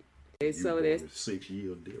many? So there's 6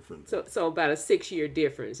 year difference. So about a 6-year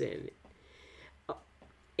difference in it.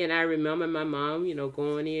 And I remember my mom,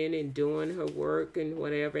 going in and doing her work and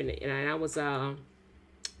whatever. And I was out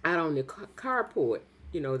on the carport,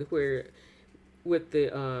 where with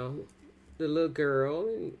the little girl,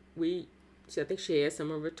 and I think she had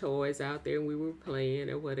some of her toys out there, and we were playing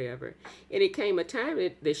or whatever. And it came a time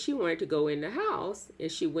that she wanted to go in the house,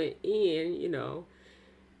 and she went in,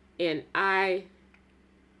 and I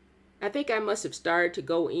think I must have started to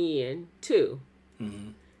go in too.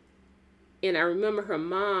 Mm-hmm. And I remember her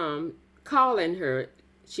mom calling her.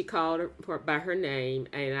 She called her by her name,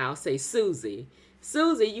 and I'll say, Susie.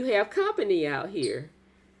 Susie, you have company out here.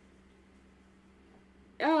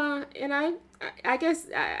 And I guess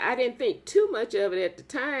I didn't think too much of it at the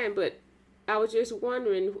time, but I was just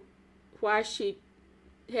wondering why she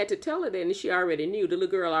had to tell her that, and she already knew. The little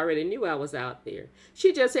girl already knew I was out there.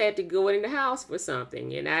 She just had to go in the house for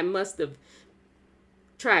something, and I must have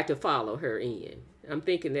tried to follow her in. I'm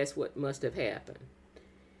thinking that's what must have happened.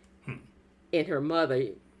 And her mother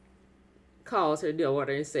calls her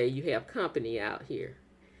daughter and say, you have company out here.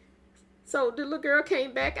 So the little girl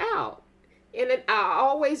came back out. And I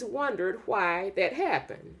always wondered why that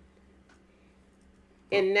happened.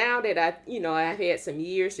 And now that I've had some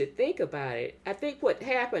years to think about it, I think what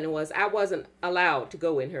happened was I wasn't allowed to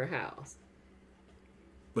go in her house.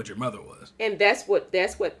 But your mother was. And that's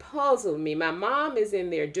what puzzled me. My mom is in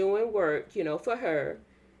there doing work, for her,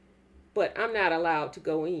 but I'm not allowed to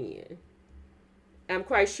go in. I'm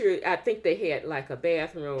quite sure, I think they had like a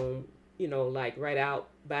bathroom, like right out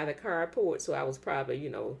by the carport, so I was probably,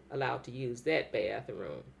 allowed to use that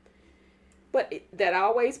bathroom. But that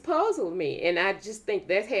always puzzled me, and I just think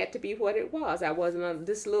that had to be what it was. I wasn't,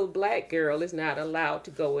 this little black girl is not allowed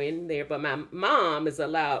to go in there, but my mom is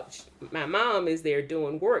allowed. My mom is there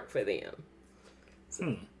doing work for them.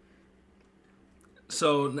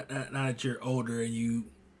 So now that you're older and you,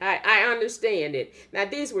 I understand it. Now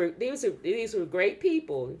these were great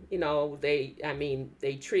people.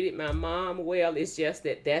 They treated my mom well. It's just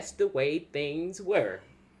that's the way things were.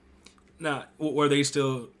 Now, were they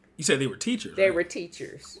still? You said they were teachers. They right? were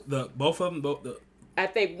teachers. Both of them. I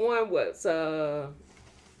think one was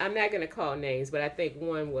I'm not going to call names, but I think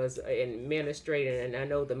one was an administrator, and I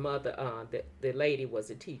know the mother, the lady was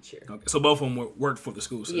a teacher. Okay. So both of them worked for the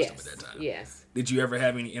school system Yes, at that time? Yes. Did you ever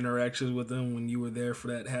have any interactions with them when you were there for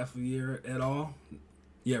that half a year at all?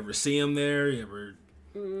 You ever see them there? You ever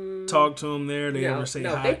talk to them there? They ever say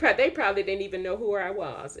hi? No, they probably didn't even know who I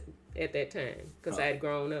was at that time because I had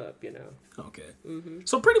grown up, Okay. Mm-hmm.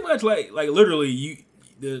 So pretty much like literally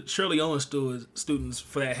the Shirley Owen students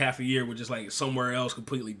for that half a year were just like somewhere else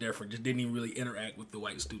completely different. Just didn't even really interact with the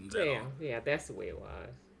white students at all. Yeah, that's the way it was.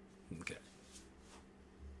 Okay.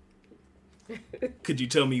 Could you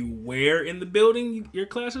tell me where in the building your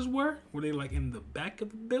classes were? Were they like in the back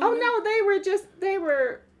of the building? Oh no, they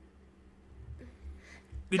were.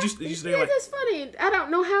 Did you say like? It's funny. I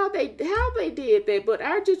don't know how they did that, but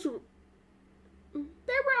they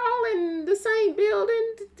were all in the same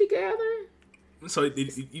building together. So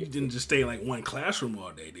you didn't just stay in like one classroom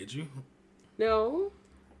all day, did you? No.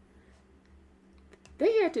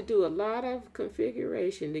 They had to do a lot of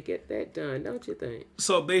configuration to get that done, don't you think?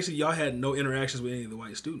 So basically, y'all had no interactions with any of the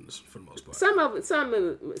white students for the most part. Some of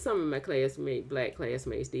my black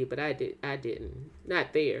classmates did, but I didn't.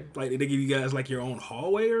 Not there. Like, did they give you guys like your own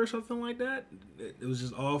hallway or something like that? It was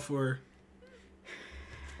just all for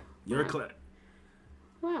your class.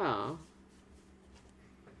 Wow.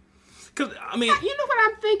 Because I mean, you know what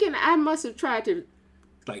I'm thinking? I must have tried to,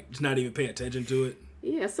 like, just not even pay attention to it.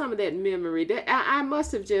 Yeah, some of that memory. That I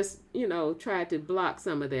must have just, tried to block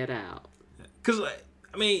some of that out. Because,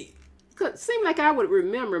 I mean... It seemed like I would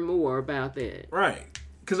remember more about that. Right.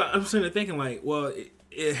 Because I'm sitting there thinking, like, well,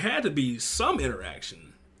 it had to be some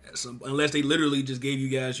interaction. Unless they literally just gave you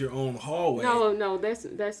guys your own hallway. No, that's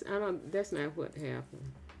not what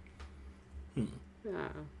happened.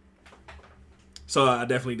 So I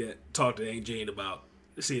definitely did talk to Aunt Jane about,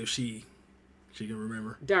 see if she can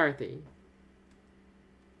remember. Dorothy.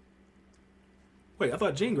 Wait, I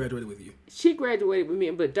thought Jean graduated with you. She graduated with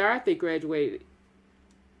me, but Dorothy graduated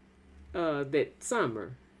that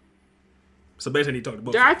summer. So basically, you talked to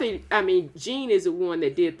both. Dorothy, Jean is the one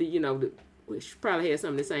that did she probably had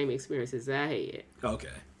some of the same experiences I had. Okay.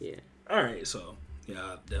 Yeah. All right, so yeah,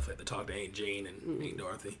 I definitely have to talk to Aunt Jean and Aunt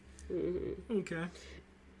Dorothy. Mm-hmm. Okay.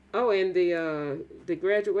 Oh, and the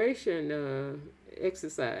graduation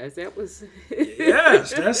exercise, that was...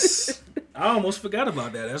 Yes, that's... I almost forgot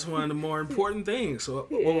about that. That's one of the more important things. So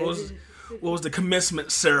what was the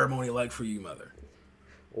commencement ceremony like for you, Mother?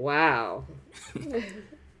 Wow.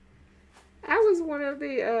 I was one of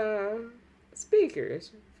the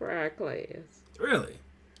speakers for our class. Really?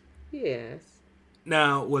 Yes.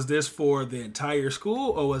 Now, was this for the entire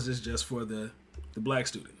school, or was this just for the black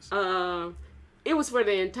students? It was for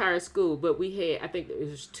the entire school, but we had, I think there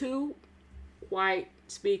was 2 white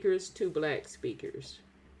speakers, 2 black speakers.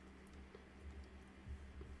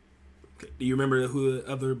 Okay. Do you remember who the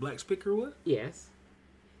other black speaker was? Yes.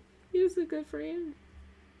 He was a good friend.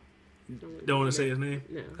 Don't want to say his name?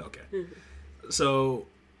 No. Okay. So,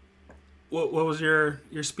 what was your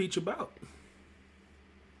speech about?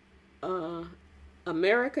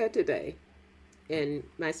 America Today. And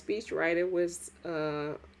my speech writer was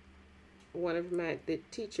one of the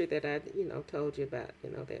teacher that I, told you about,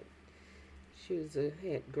 that she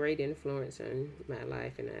had great influence on my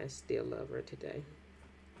life, and I still love her today.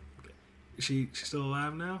 Okay. Is she still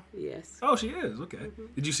alive now? Yes. Oh, she is. Okay. Mm-hmm.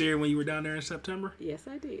 Did you see her when you were down there in September? Yes,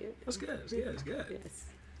 I did. That's good. Yeah, that's good. Yes.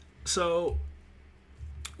 So,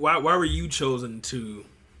 why were you chosen to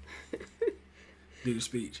do the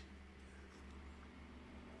speech?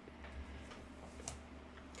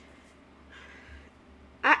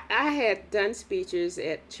 I had done speeches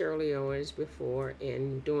at Shirley Owen's before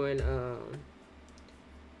and doing,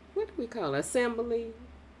 what do we call it? Assembly,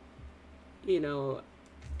 and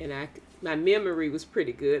my memory was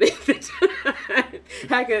pretty good at the time.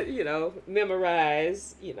 I could,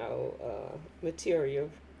 memorize,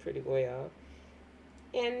 material pretty well.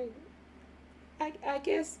 And I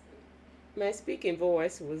guess my speaking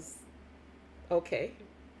voice was okay.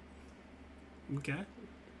 Okay.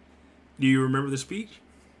 Do you remember the speech?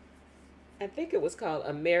 I think it was called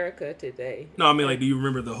America Today. No, I mean, do you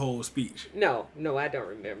remember the whole speech? No, I don't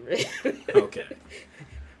remember it. Okay.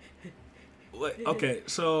 Okay,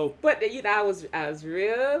 so... But, I was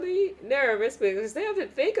really nervous because I have to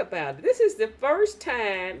think about it. This is the first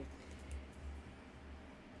time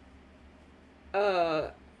I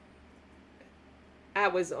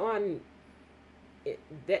was on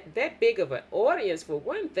that big of an audience for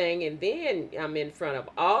one thing, and then I'm in front of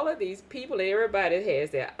all of these people, and everybody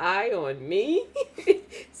has their eye on me.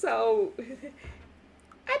 So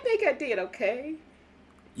I think I did okay.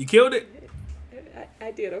 You killed it?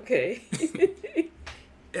 I did okay.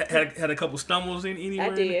 Had a couple stumbles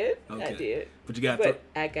anywhere? I did. Okay. I did. But you got But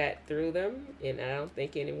I got through them, and I don't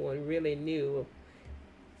think anyone really knew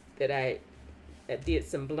that I did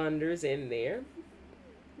some blunders in there.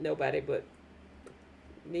 Nobody but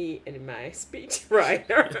me and my speech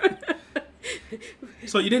writer.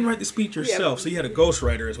 So you didn't write the speech yourself, so you had a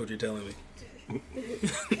ghostwriter is what you're telling me.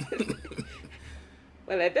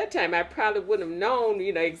 Well, at that time, I probably wouldn't have known,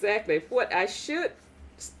 exactly what I should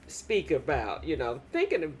speak about,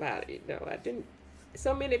 thinking about it. I didn't.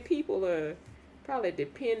 So many people are probably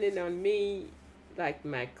depending on me, like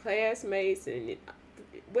my classmates and,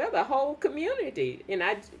 the whole community. And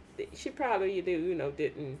she probably,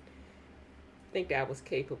 didn't think that I was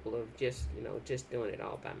capable of just doing it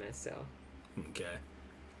all by myself. Okay.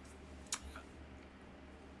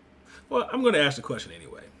 Well, I'm going to ask the question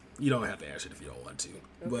anyway. You don't have to answer it if you don't want to.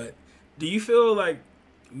 Okay. But do you feel like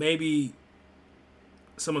maybe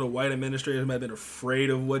some of the white administrators might have been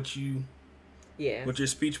afraid of what your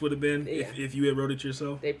speech would have been if you had wrote it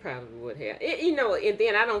yourself? They probably would have. And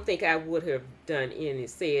then I don't think I would have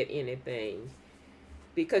said anything,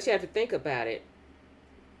 because you have to think about it.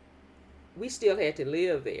 We still had to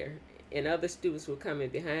live there, and other students were coming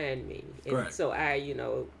behind me, and right. So I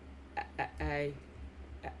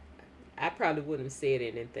probably wouldn't have said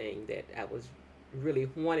anything that I was really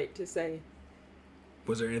wanted to say.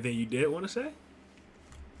 Was there anything you did want to say?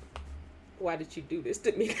 Why did you do this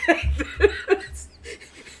to me?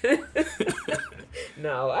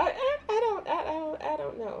 No, I don't know. I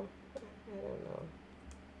don't know.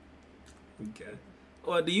 Okay.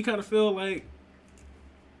 Well, do you kind of feel like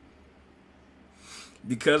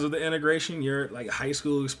because of the integration, your high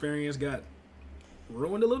school experience got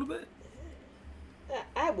ruined a little bit?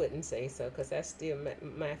 I wouldn't say so, because I still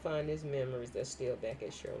my fondest memories are still back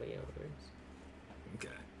at Shirley Owens.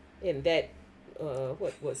 Okay. And that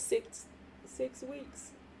what was 6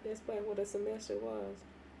 weeks? That's probably what a semester was.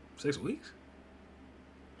 6 weeks?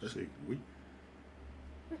 6 weeks.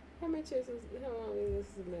 How long is this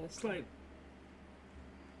semester? It's like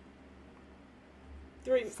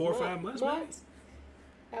 4 or 5 months. Maybe?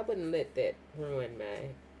 I wouldn't let that ruin my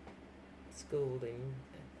schooling,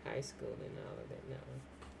 high school, and all of that. No.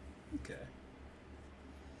 Okay.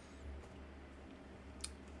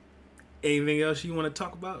 Anything else you want to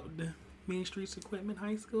talk about the Main Streets of Quitman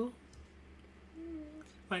High School?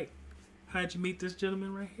 Like, how'd you meet this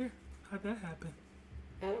gentleman right here? How'd that happen?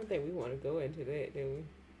 I don't think we want to go into that, do we?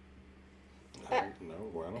 I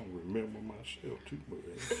don't remember myself too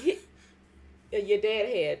much. Your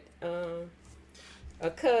dad had a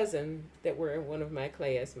cousin that were one of my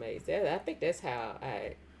classmates. I think that's how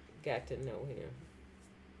I got to know him.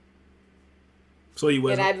 So he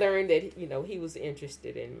was. And I learned that he was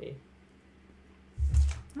interested in me.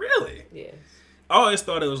 Really? Yes. I always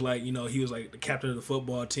thought it was like he was like the captain of the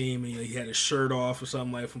football team, and he had his shirt off or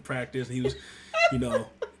something like from practice. And he was,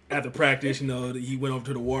 after practice, he went over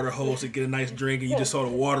to the water hose to get a nice drink, and you just saw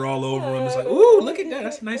the water all over him. It's like, ooh, look at that!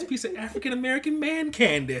 That's a nice piece of African American man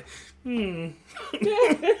candy. I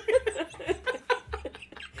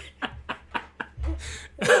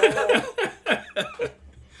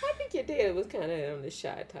think your dad was kind of on the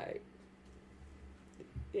shy type.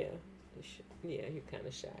 Yeah, you're kind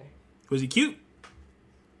of shy. Was he cute?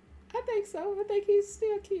 I think so. I think he's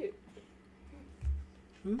still cute.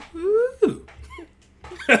 Ooh.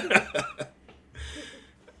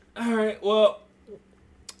 All right. Well,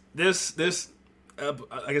 this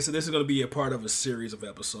like I said, this is going to be a part of a series of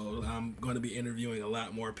episodes. I'm going to be interviewing a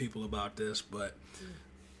lot more people about this. But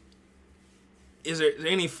is there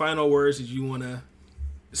any final words that you want to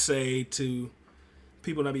say to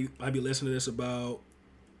people that might be listening to this about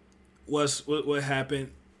what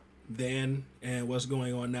happened then and what's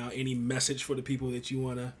going on now? Any message for the people that you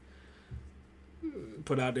want to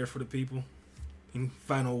put out there for the people? In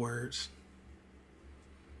final words.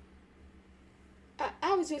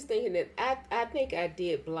 I was just thinking that I think I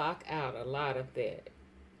did block out a lot of that.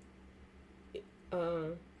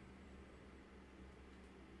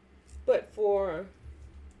 But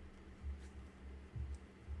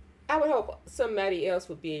I would hope somebody else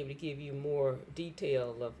would be able to give you more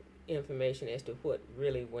detail of information as to what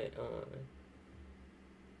really went on.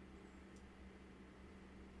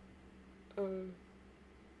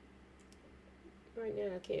 Right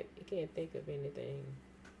now, I can't think of anything.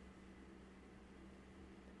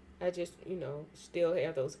 I just, still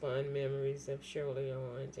have those fond memories of Shirley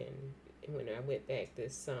Owens, and when I went back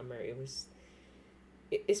this summer, it was,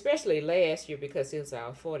 especially last year because it was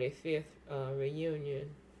our 45th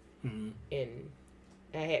reunion, and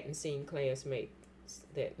I hadn't seen classmates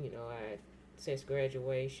that I since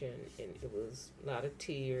graduation, and it was a lot of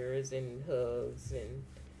tears and hugs and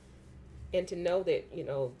and to know that, you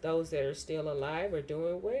know, those that are still alive are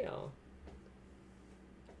doing well.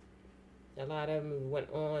 A lot of them went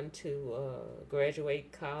on to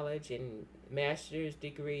graduate college and master's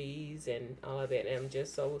degrees and all of that. And I'm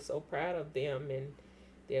just so proud of them and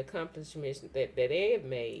the accomplishments that they have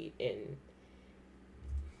made. And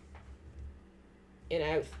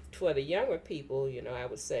I, for the younger people, you know, I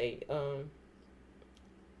would say,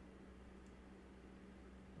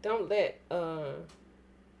 don't let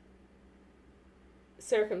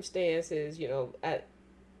circumstances, you know,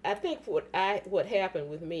 I think what happened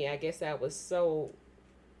with me, I guess I was so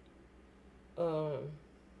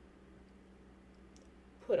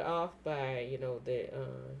put off by, you know, the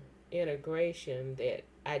integration that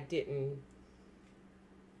I didn't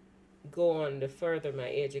go on to further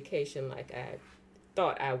my education like I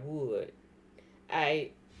thought I would. And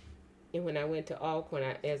when I went to Alcorn,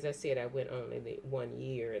 as I said, I went only 1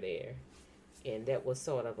 year there, and that was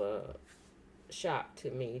sort of a shock to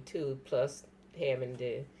me too. Plus, having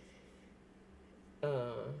to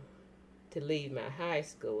leave my high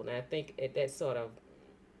school, and I think that sort of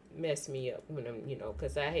messed me up when I'm, you know,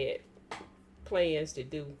 because I had plans to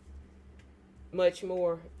do much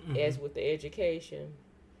more as with the education,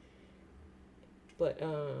 but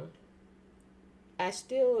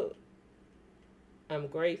I'm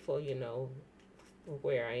grateful, you know, for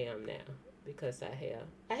where I am now because I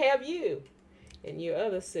have you and your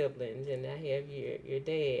other siblings, and I have your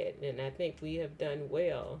dad, and I think we have done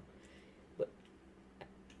well.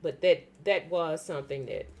 But that was something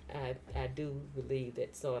that I do believe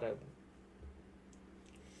that sort of,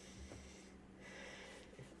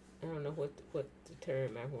 I don't know what the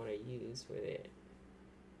term I want to use for that.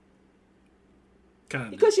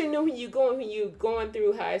 Because you know when you're going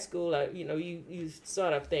through high school, you know, you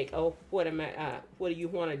sort of think, oh, what do you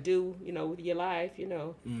want to do, you know, with your life, you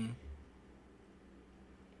know.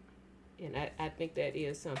 And I think that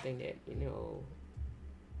is something that, you know,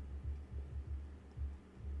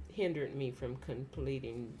 hindered me from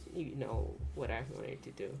completing, you know, what I wanted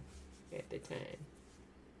to do at the time.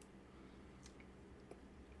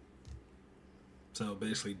 So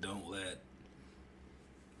basically, don't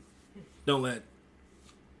let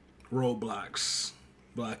roadblocks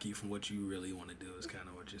block you from what you really want to do. Is kind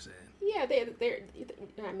of what you're saying. Yeah,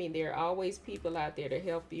 I mean, there are always people out there to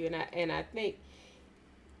help you, and I think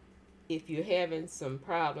if you're having some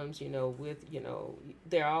problems, you know,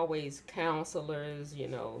 there are always counselors, you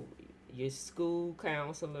know, your school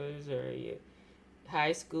counselors or your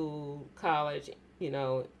high school, college, you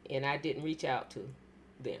know, and I didn't reach out to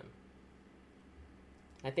them.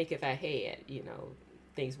 I think if I had, you know,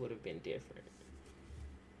 things would have been different.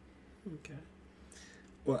 Okay.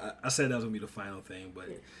 Well, I said that was going to be the final thing, but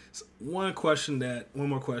one more question I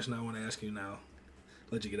want to ask you now,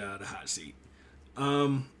 let you get out of the hot seat.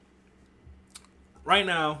 Right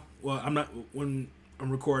now, when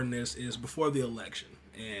I'm recording this, is before the election,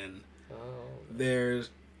 and I'm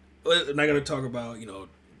not going to talk about, you know,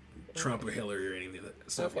 Trump or Hillary or anything,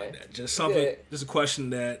 stuff like that. Just something, just a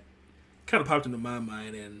question that kind of popped into my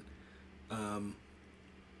mind, and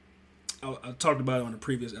I talked about it on a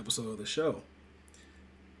previous episode of the show.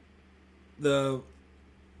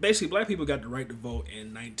 Basically, black people got the right to vote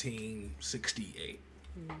in 1968,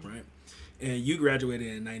 right? And you graduated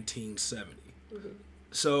in 1970.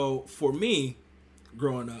 So for me,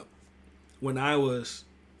 growing up, when I was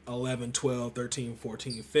 11, 12, 13,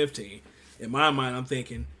 14, 15, in my mind, I'm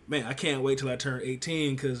thinking, man, I can't wait till I turn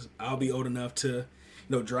 18 because I'll be old enough to, you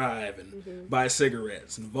know, drive and buy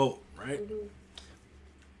cigarettes and vote, right?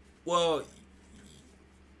 Well,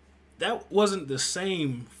 that wasn't the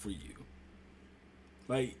same for you.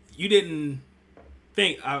 Like, you didn't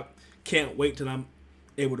think, I can't wait till I'm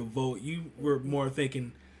able to vote. You were more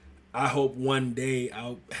thinking, I hope one day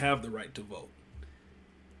I'll have the right to vote.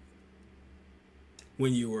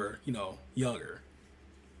 When you were, you know, younger.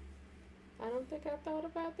 I don't think I thought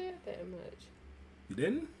about that much. You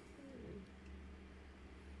didn't?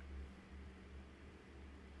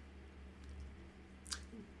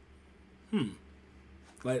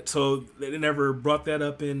 Like, so they never brought that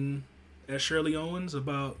up at Shirley Owens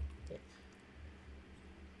about.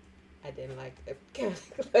 I didn't like that.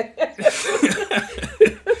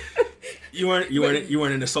 You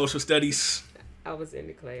weren't in the social studies. I was in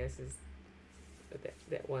the classes, but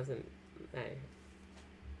that wasn't my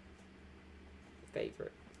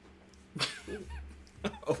favorite.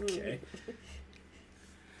 Okay.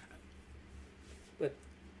 But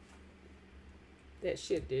that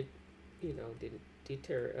shit didn't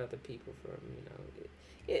deter other people from, you know.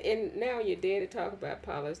 And now you're there to talk about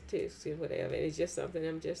politics and whatever. It's just something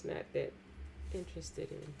I'm just not that interested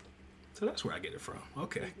in. So that's where I get it from.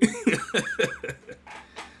 Okay.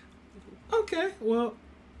 Okay, well,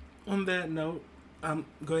 on that note, I'm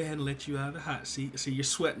go ahead and let you out of the hot seat. See, you're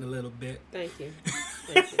sweating a little bit. Thank you.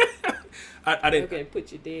 Thank you. I didn't. Okay,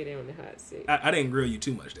 put your daddy on the hot seat. I didn't grill you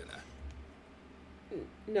too much, did I?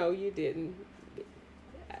 No, you didn't.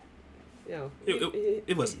 No.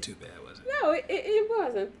 It wasn't too bad, was it? No, it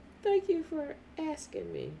wasn't. Thank you for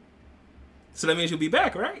asking me. So that means you'll be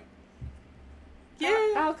back, right?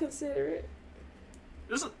 Yeah. I'll consider it.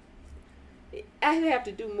 This is, I have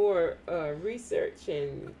to do more research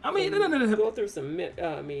and no. Go through some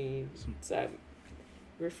so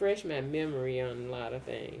refresh my memory on a lot of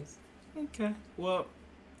things. Okay. Well,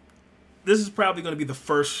 this is probably going to be the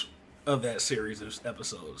first of that series of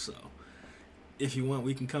episodes. So, if you want,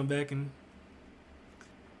 we can come back and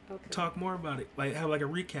talk more about it. Like have like a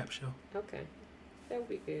recap show. Okay, that would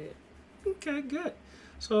be good. Okay, good.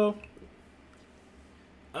 So,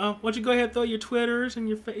 why don't you go ahead and throw your Twitters and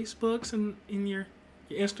your Facebooks and in your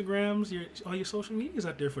Instagrams, all your social medias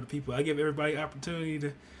out there for the people. I give everybody opportunity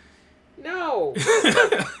to. No.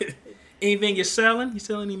 Anything you're selling? You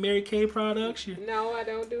selling any Mary Kay products? No, I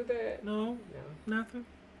don't do that. No, nothing.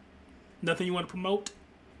 Nothing you want to promote?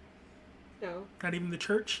 No. Not even the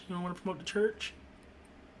church. You don't want to promote the church?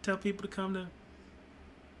 Tell people to come to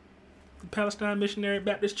the Palestine Missionary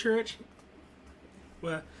Baptist Church.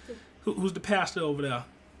 Well, who's the pastor over there?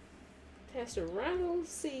 Pastor Ronald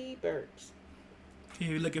C. Birch.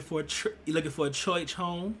 You're looking for a church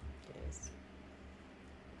home. Yes.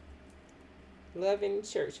 Loving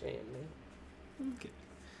church family. Okay.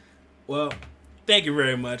 Well, thank you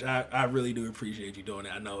very much. I really do appreciate you doing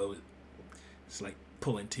it. I know it's like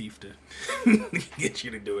pulling teeth to get you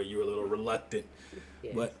to do it. You're a little reluctant.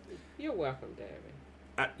 Yes. But you're welcome,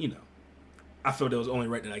 Darren. I felt it was only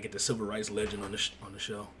right that I get the civil rights legend on the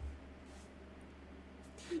show.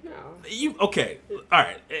 No. Okay, all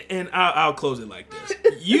right, and I'll close it like this.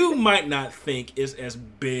 You might not think it's as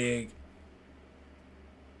big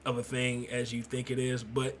of a thing as you think it is,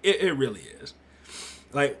 but it really is.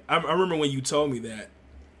 Like, I remember when you told me that,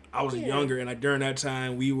 I was younger, and during that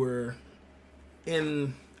time, we were I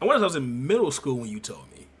want to say I was in middle school when you told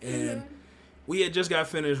me, and we had just got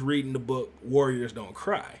finished reading the book Warriors Don't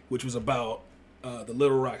Cry, which was about the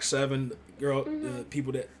Little Rock 7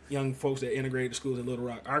 young folks that integrated the schools in Little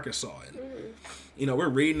Rock, Arkansas. And, we're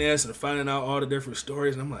reading this and finding out all the different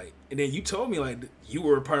stories. And I'm like, and then you told me, like, you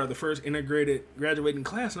were a part of the first integrated graduating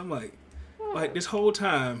class. And I'm like, like, this whole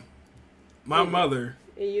time, my mother.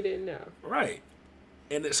 And you didn't know. Right.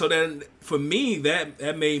 And so then, for me,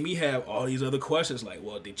 that made me have all these other questions. Like,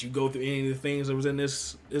 well, did you go through any of the things that was in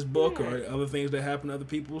this book or other things that happened to other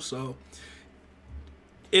people? So,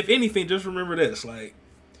 if anything, just remember this. Like,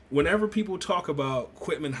 whenever people talk about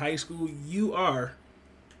Quitman High School, you are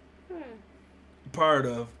part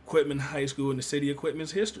of Quitman High School and the city of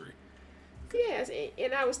Quitman's history. Yes,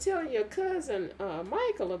 and I was telling your cousin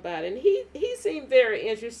Michael about it, and he seemed very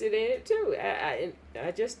interested in it too.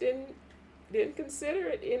 I just didn't consider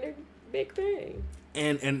it any big thing.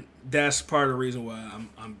 And that's part of the reason why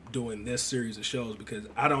I'm doing this series of shows, because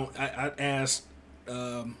I asked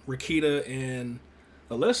Rakita and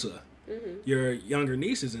Alyssa, your younger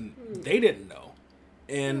nieces, and they didn't know.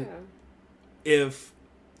 And if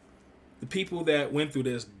the people that went through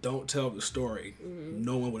this don't tell the story,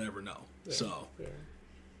 no one would ever know. Yeah. So,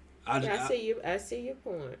 I see your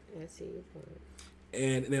point.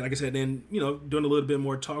 And then, like I said, doing a little bit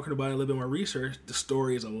more talking about it, a little bit more research, the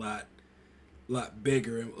story is a lot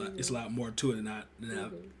bigger, and it's a lot more to it than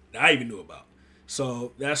I even knew about.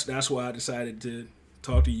 So that's why I decided to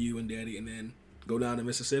talk to you and Daddy, and then go down to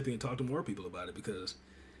Mississippi and talk to more people about it, because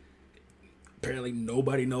apparently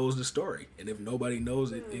nobody knows the story, and if nobody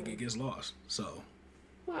knows it, it gets lost. So,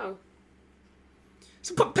 wow.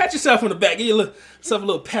 So pat yourself on the back. Give yourself a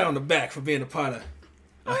little pat on the back for being a part of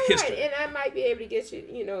history. Right. And I might be able to get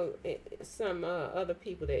you, some other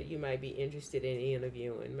people that you might be interested in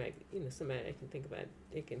interviewing. Might somebody I can think about.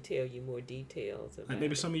 They can tell you more details about. Like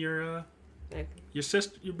maybe some of your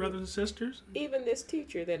your brothers and sisters. Even this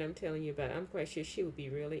teacher that I'm telling you about, I'm quite sure she would be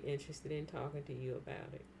really interested in talking to you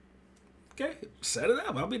about it. Okay, set it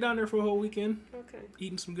up. I'll be down there for a whole weekend. Okay.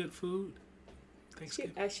 Eating some good food.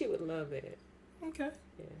 Thanksgiving. She would love that. Okay.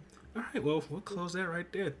 Yeah. All right. Well, we'll close that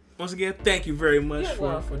right there. Once again, thank you very much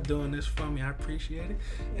for doing this for me. I appreciate it.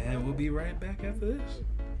 And we'll be right back after this.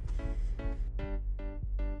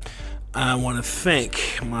 I want to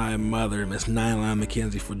thank my mother, Miss Nylon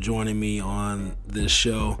McKenzie, for joining me on this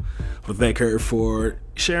show. I want to thank her for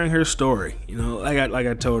sharing her story. Like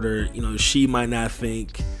I told her, she might not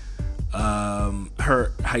think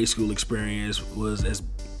her high school experience was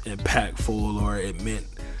impactful or it meant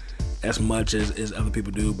as much as other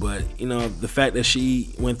people do. But, you know, the fact that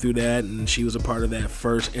she went through that and she was a part of that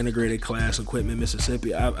first integrated class in Quitman,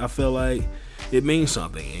 Mississippi, I feel like it means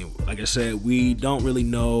something. And like I said, we don't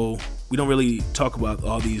really talk about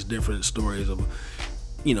all these different stories of,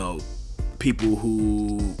 you know, people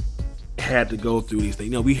who had to go through these things.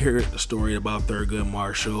 You know, we hear the story about Thurgood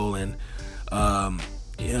Marshall and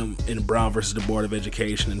him in Brown versus the Board of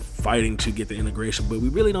Education and fighting to get the integration, but we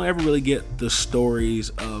really don't ever really get the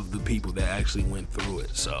stories of the people that actually went through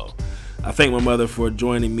it. So I thank my mother for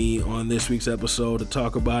joining me on this week's episode to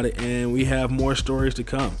talk about it, and we have more stories to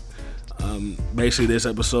come. Basically, this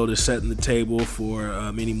episode is setting the table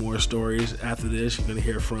for many more stories after this. You're going to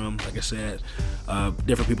hear from, like I said,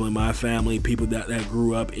 different people in my family, people that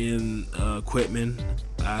grew up in Quitman.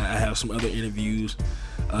 I have some other interviews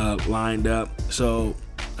lined up. So,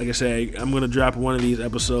 like I said, I'm going to drop one of these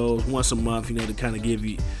episodes once a month, you know, to kind of give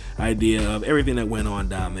you an idea of everything that went on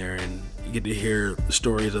down there, and you get to hear the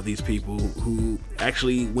stories of these people who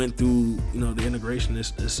actually went through, you know, the integration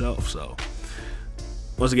itself. So,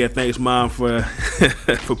 once again, thanks, Mom, for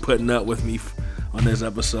for putting up with me on this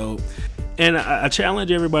episode. And I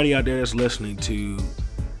challenge everybody out there that's listening to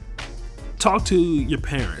talk to your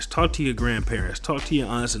parents, talk to your grandparents, talk to your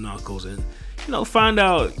aunts and uncles, and, you know, find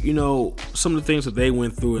out, you know, some of the things that they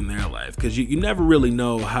went through in their life, because you never really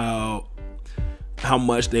know how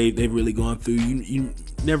much they've really gone through. You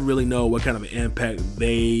never really know what kind of an impact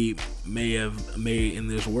they may have made in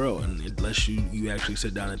this world, and unless you actually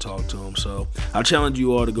sit down and talk to them. So I challenge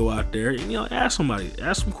you all to go out there and, you know, ask some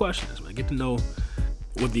questions, man. Get to know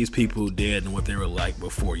what these people did and what they were like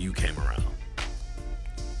before you came around.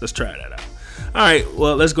 Let's try that out. All right,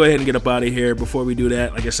 well, let's go ahead and get up out of here. Before we do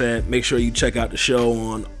that, like I said, make sure you check out the show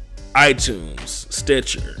on iTunes,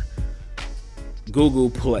 Stitcher, Google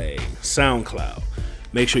Play, SoundCloud.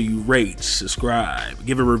 Make sure you rate, subscribe,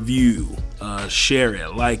 give a review, share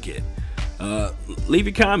it, like it. Leave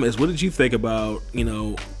your comments. What did you think about, you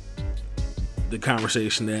know, the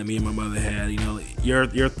conversation that me and my mother had? You know,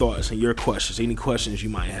 your thoughts and your questions, any questions you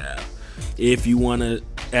might have. If you want to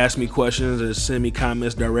ask me questions or send me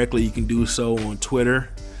comments directly, you can do so on Twitter.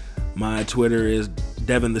 My Twitter is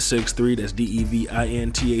Devin the63. That's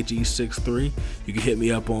DEVINTHE63. You can hit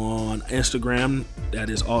me up on Instagram. That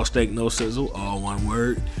is all steak, no sizzle, all one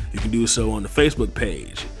word. You can do so on the Facebook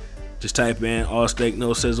page. Just type in all steak,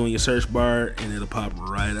 no sizzle in your search bar and it'll pop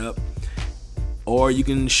right up. Or you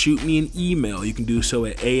can shoot me an email. You can do so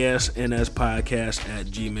at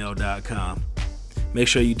asnspodcast@gmail.com. Make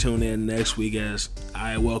sure you tune in next week as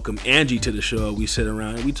I welcome Angie to the show. We sit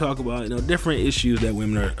around and we talk about, you know, different issues that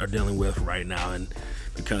women are dealing with right now in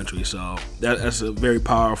the country. So that's a very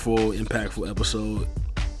powerful, impactful episode.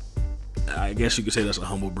 I guess you could say that's a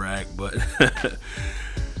humble brag, but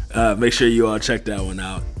make sure you all check that one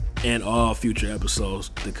out and all future episodes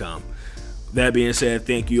to come. That being said,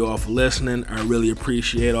 thank you all for listening. I really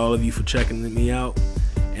appreciate all of you for checking me out,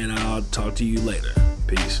 and I'll talk to you later.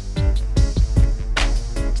 Peace.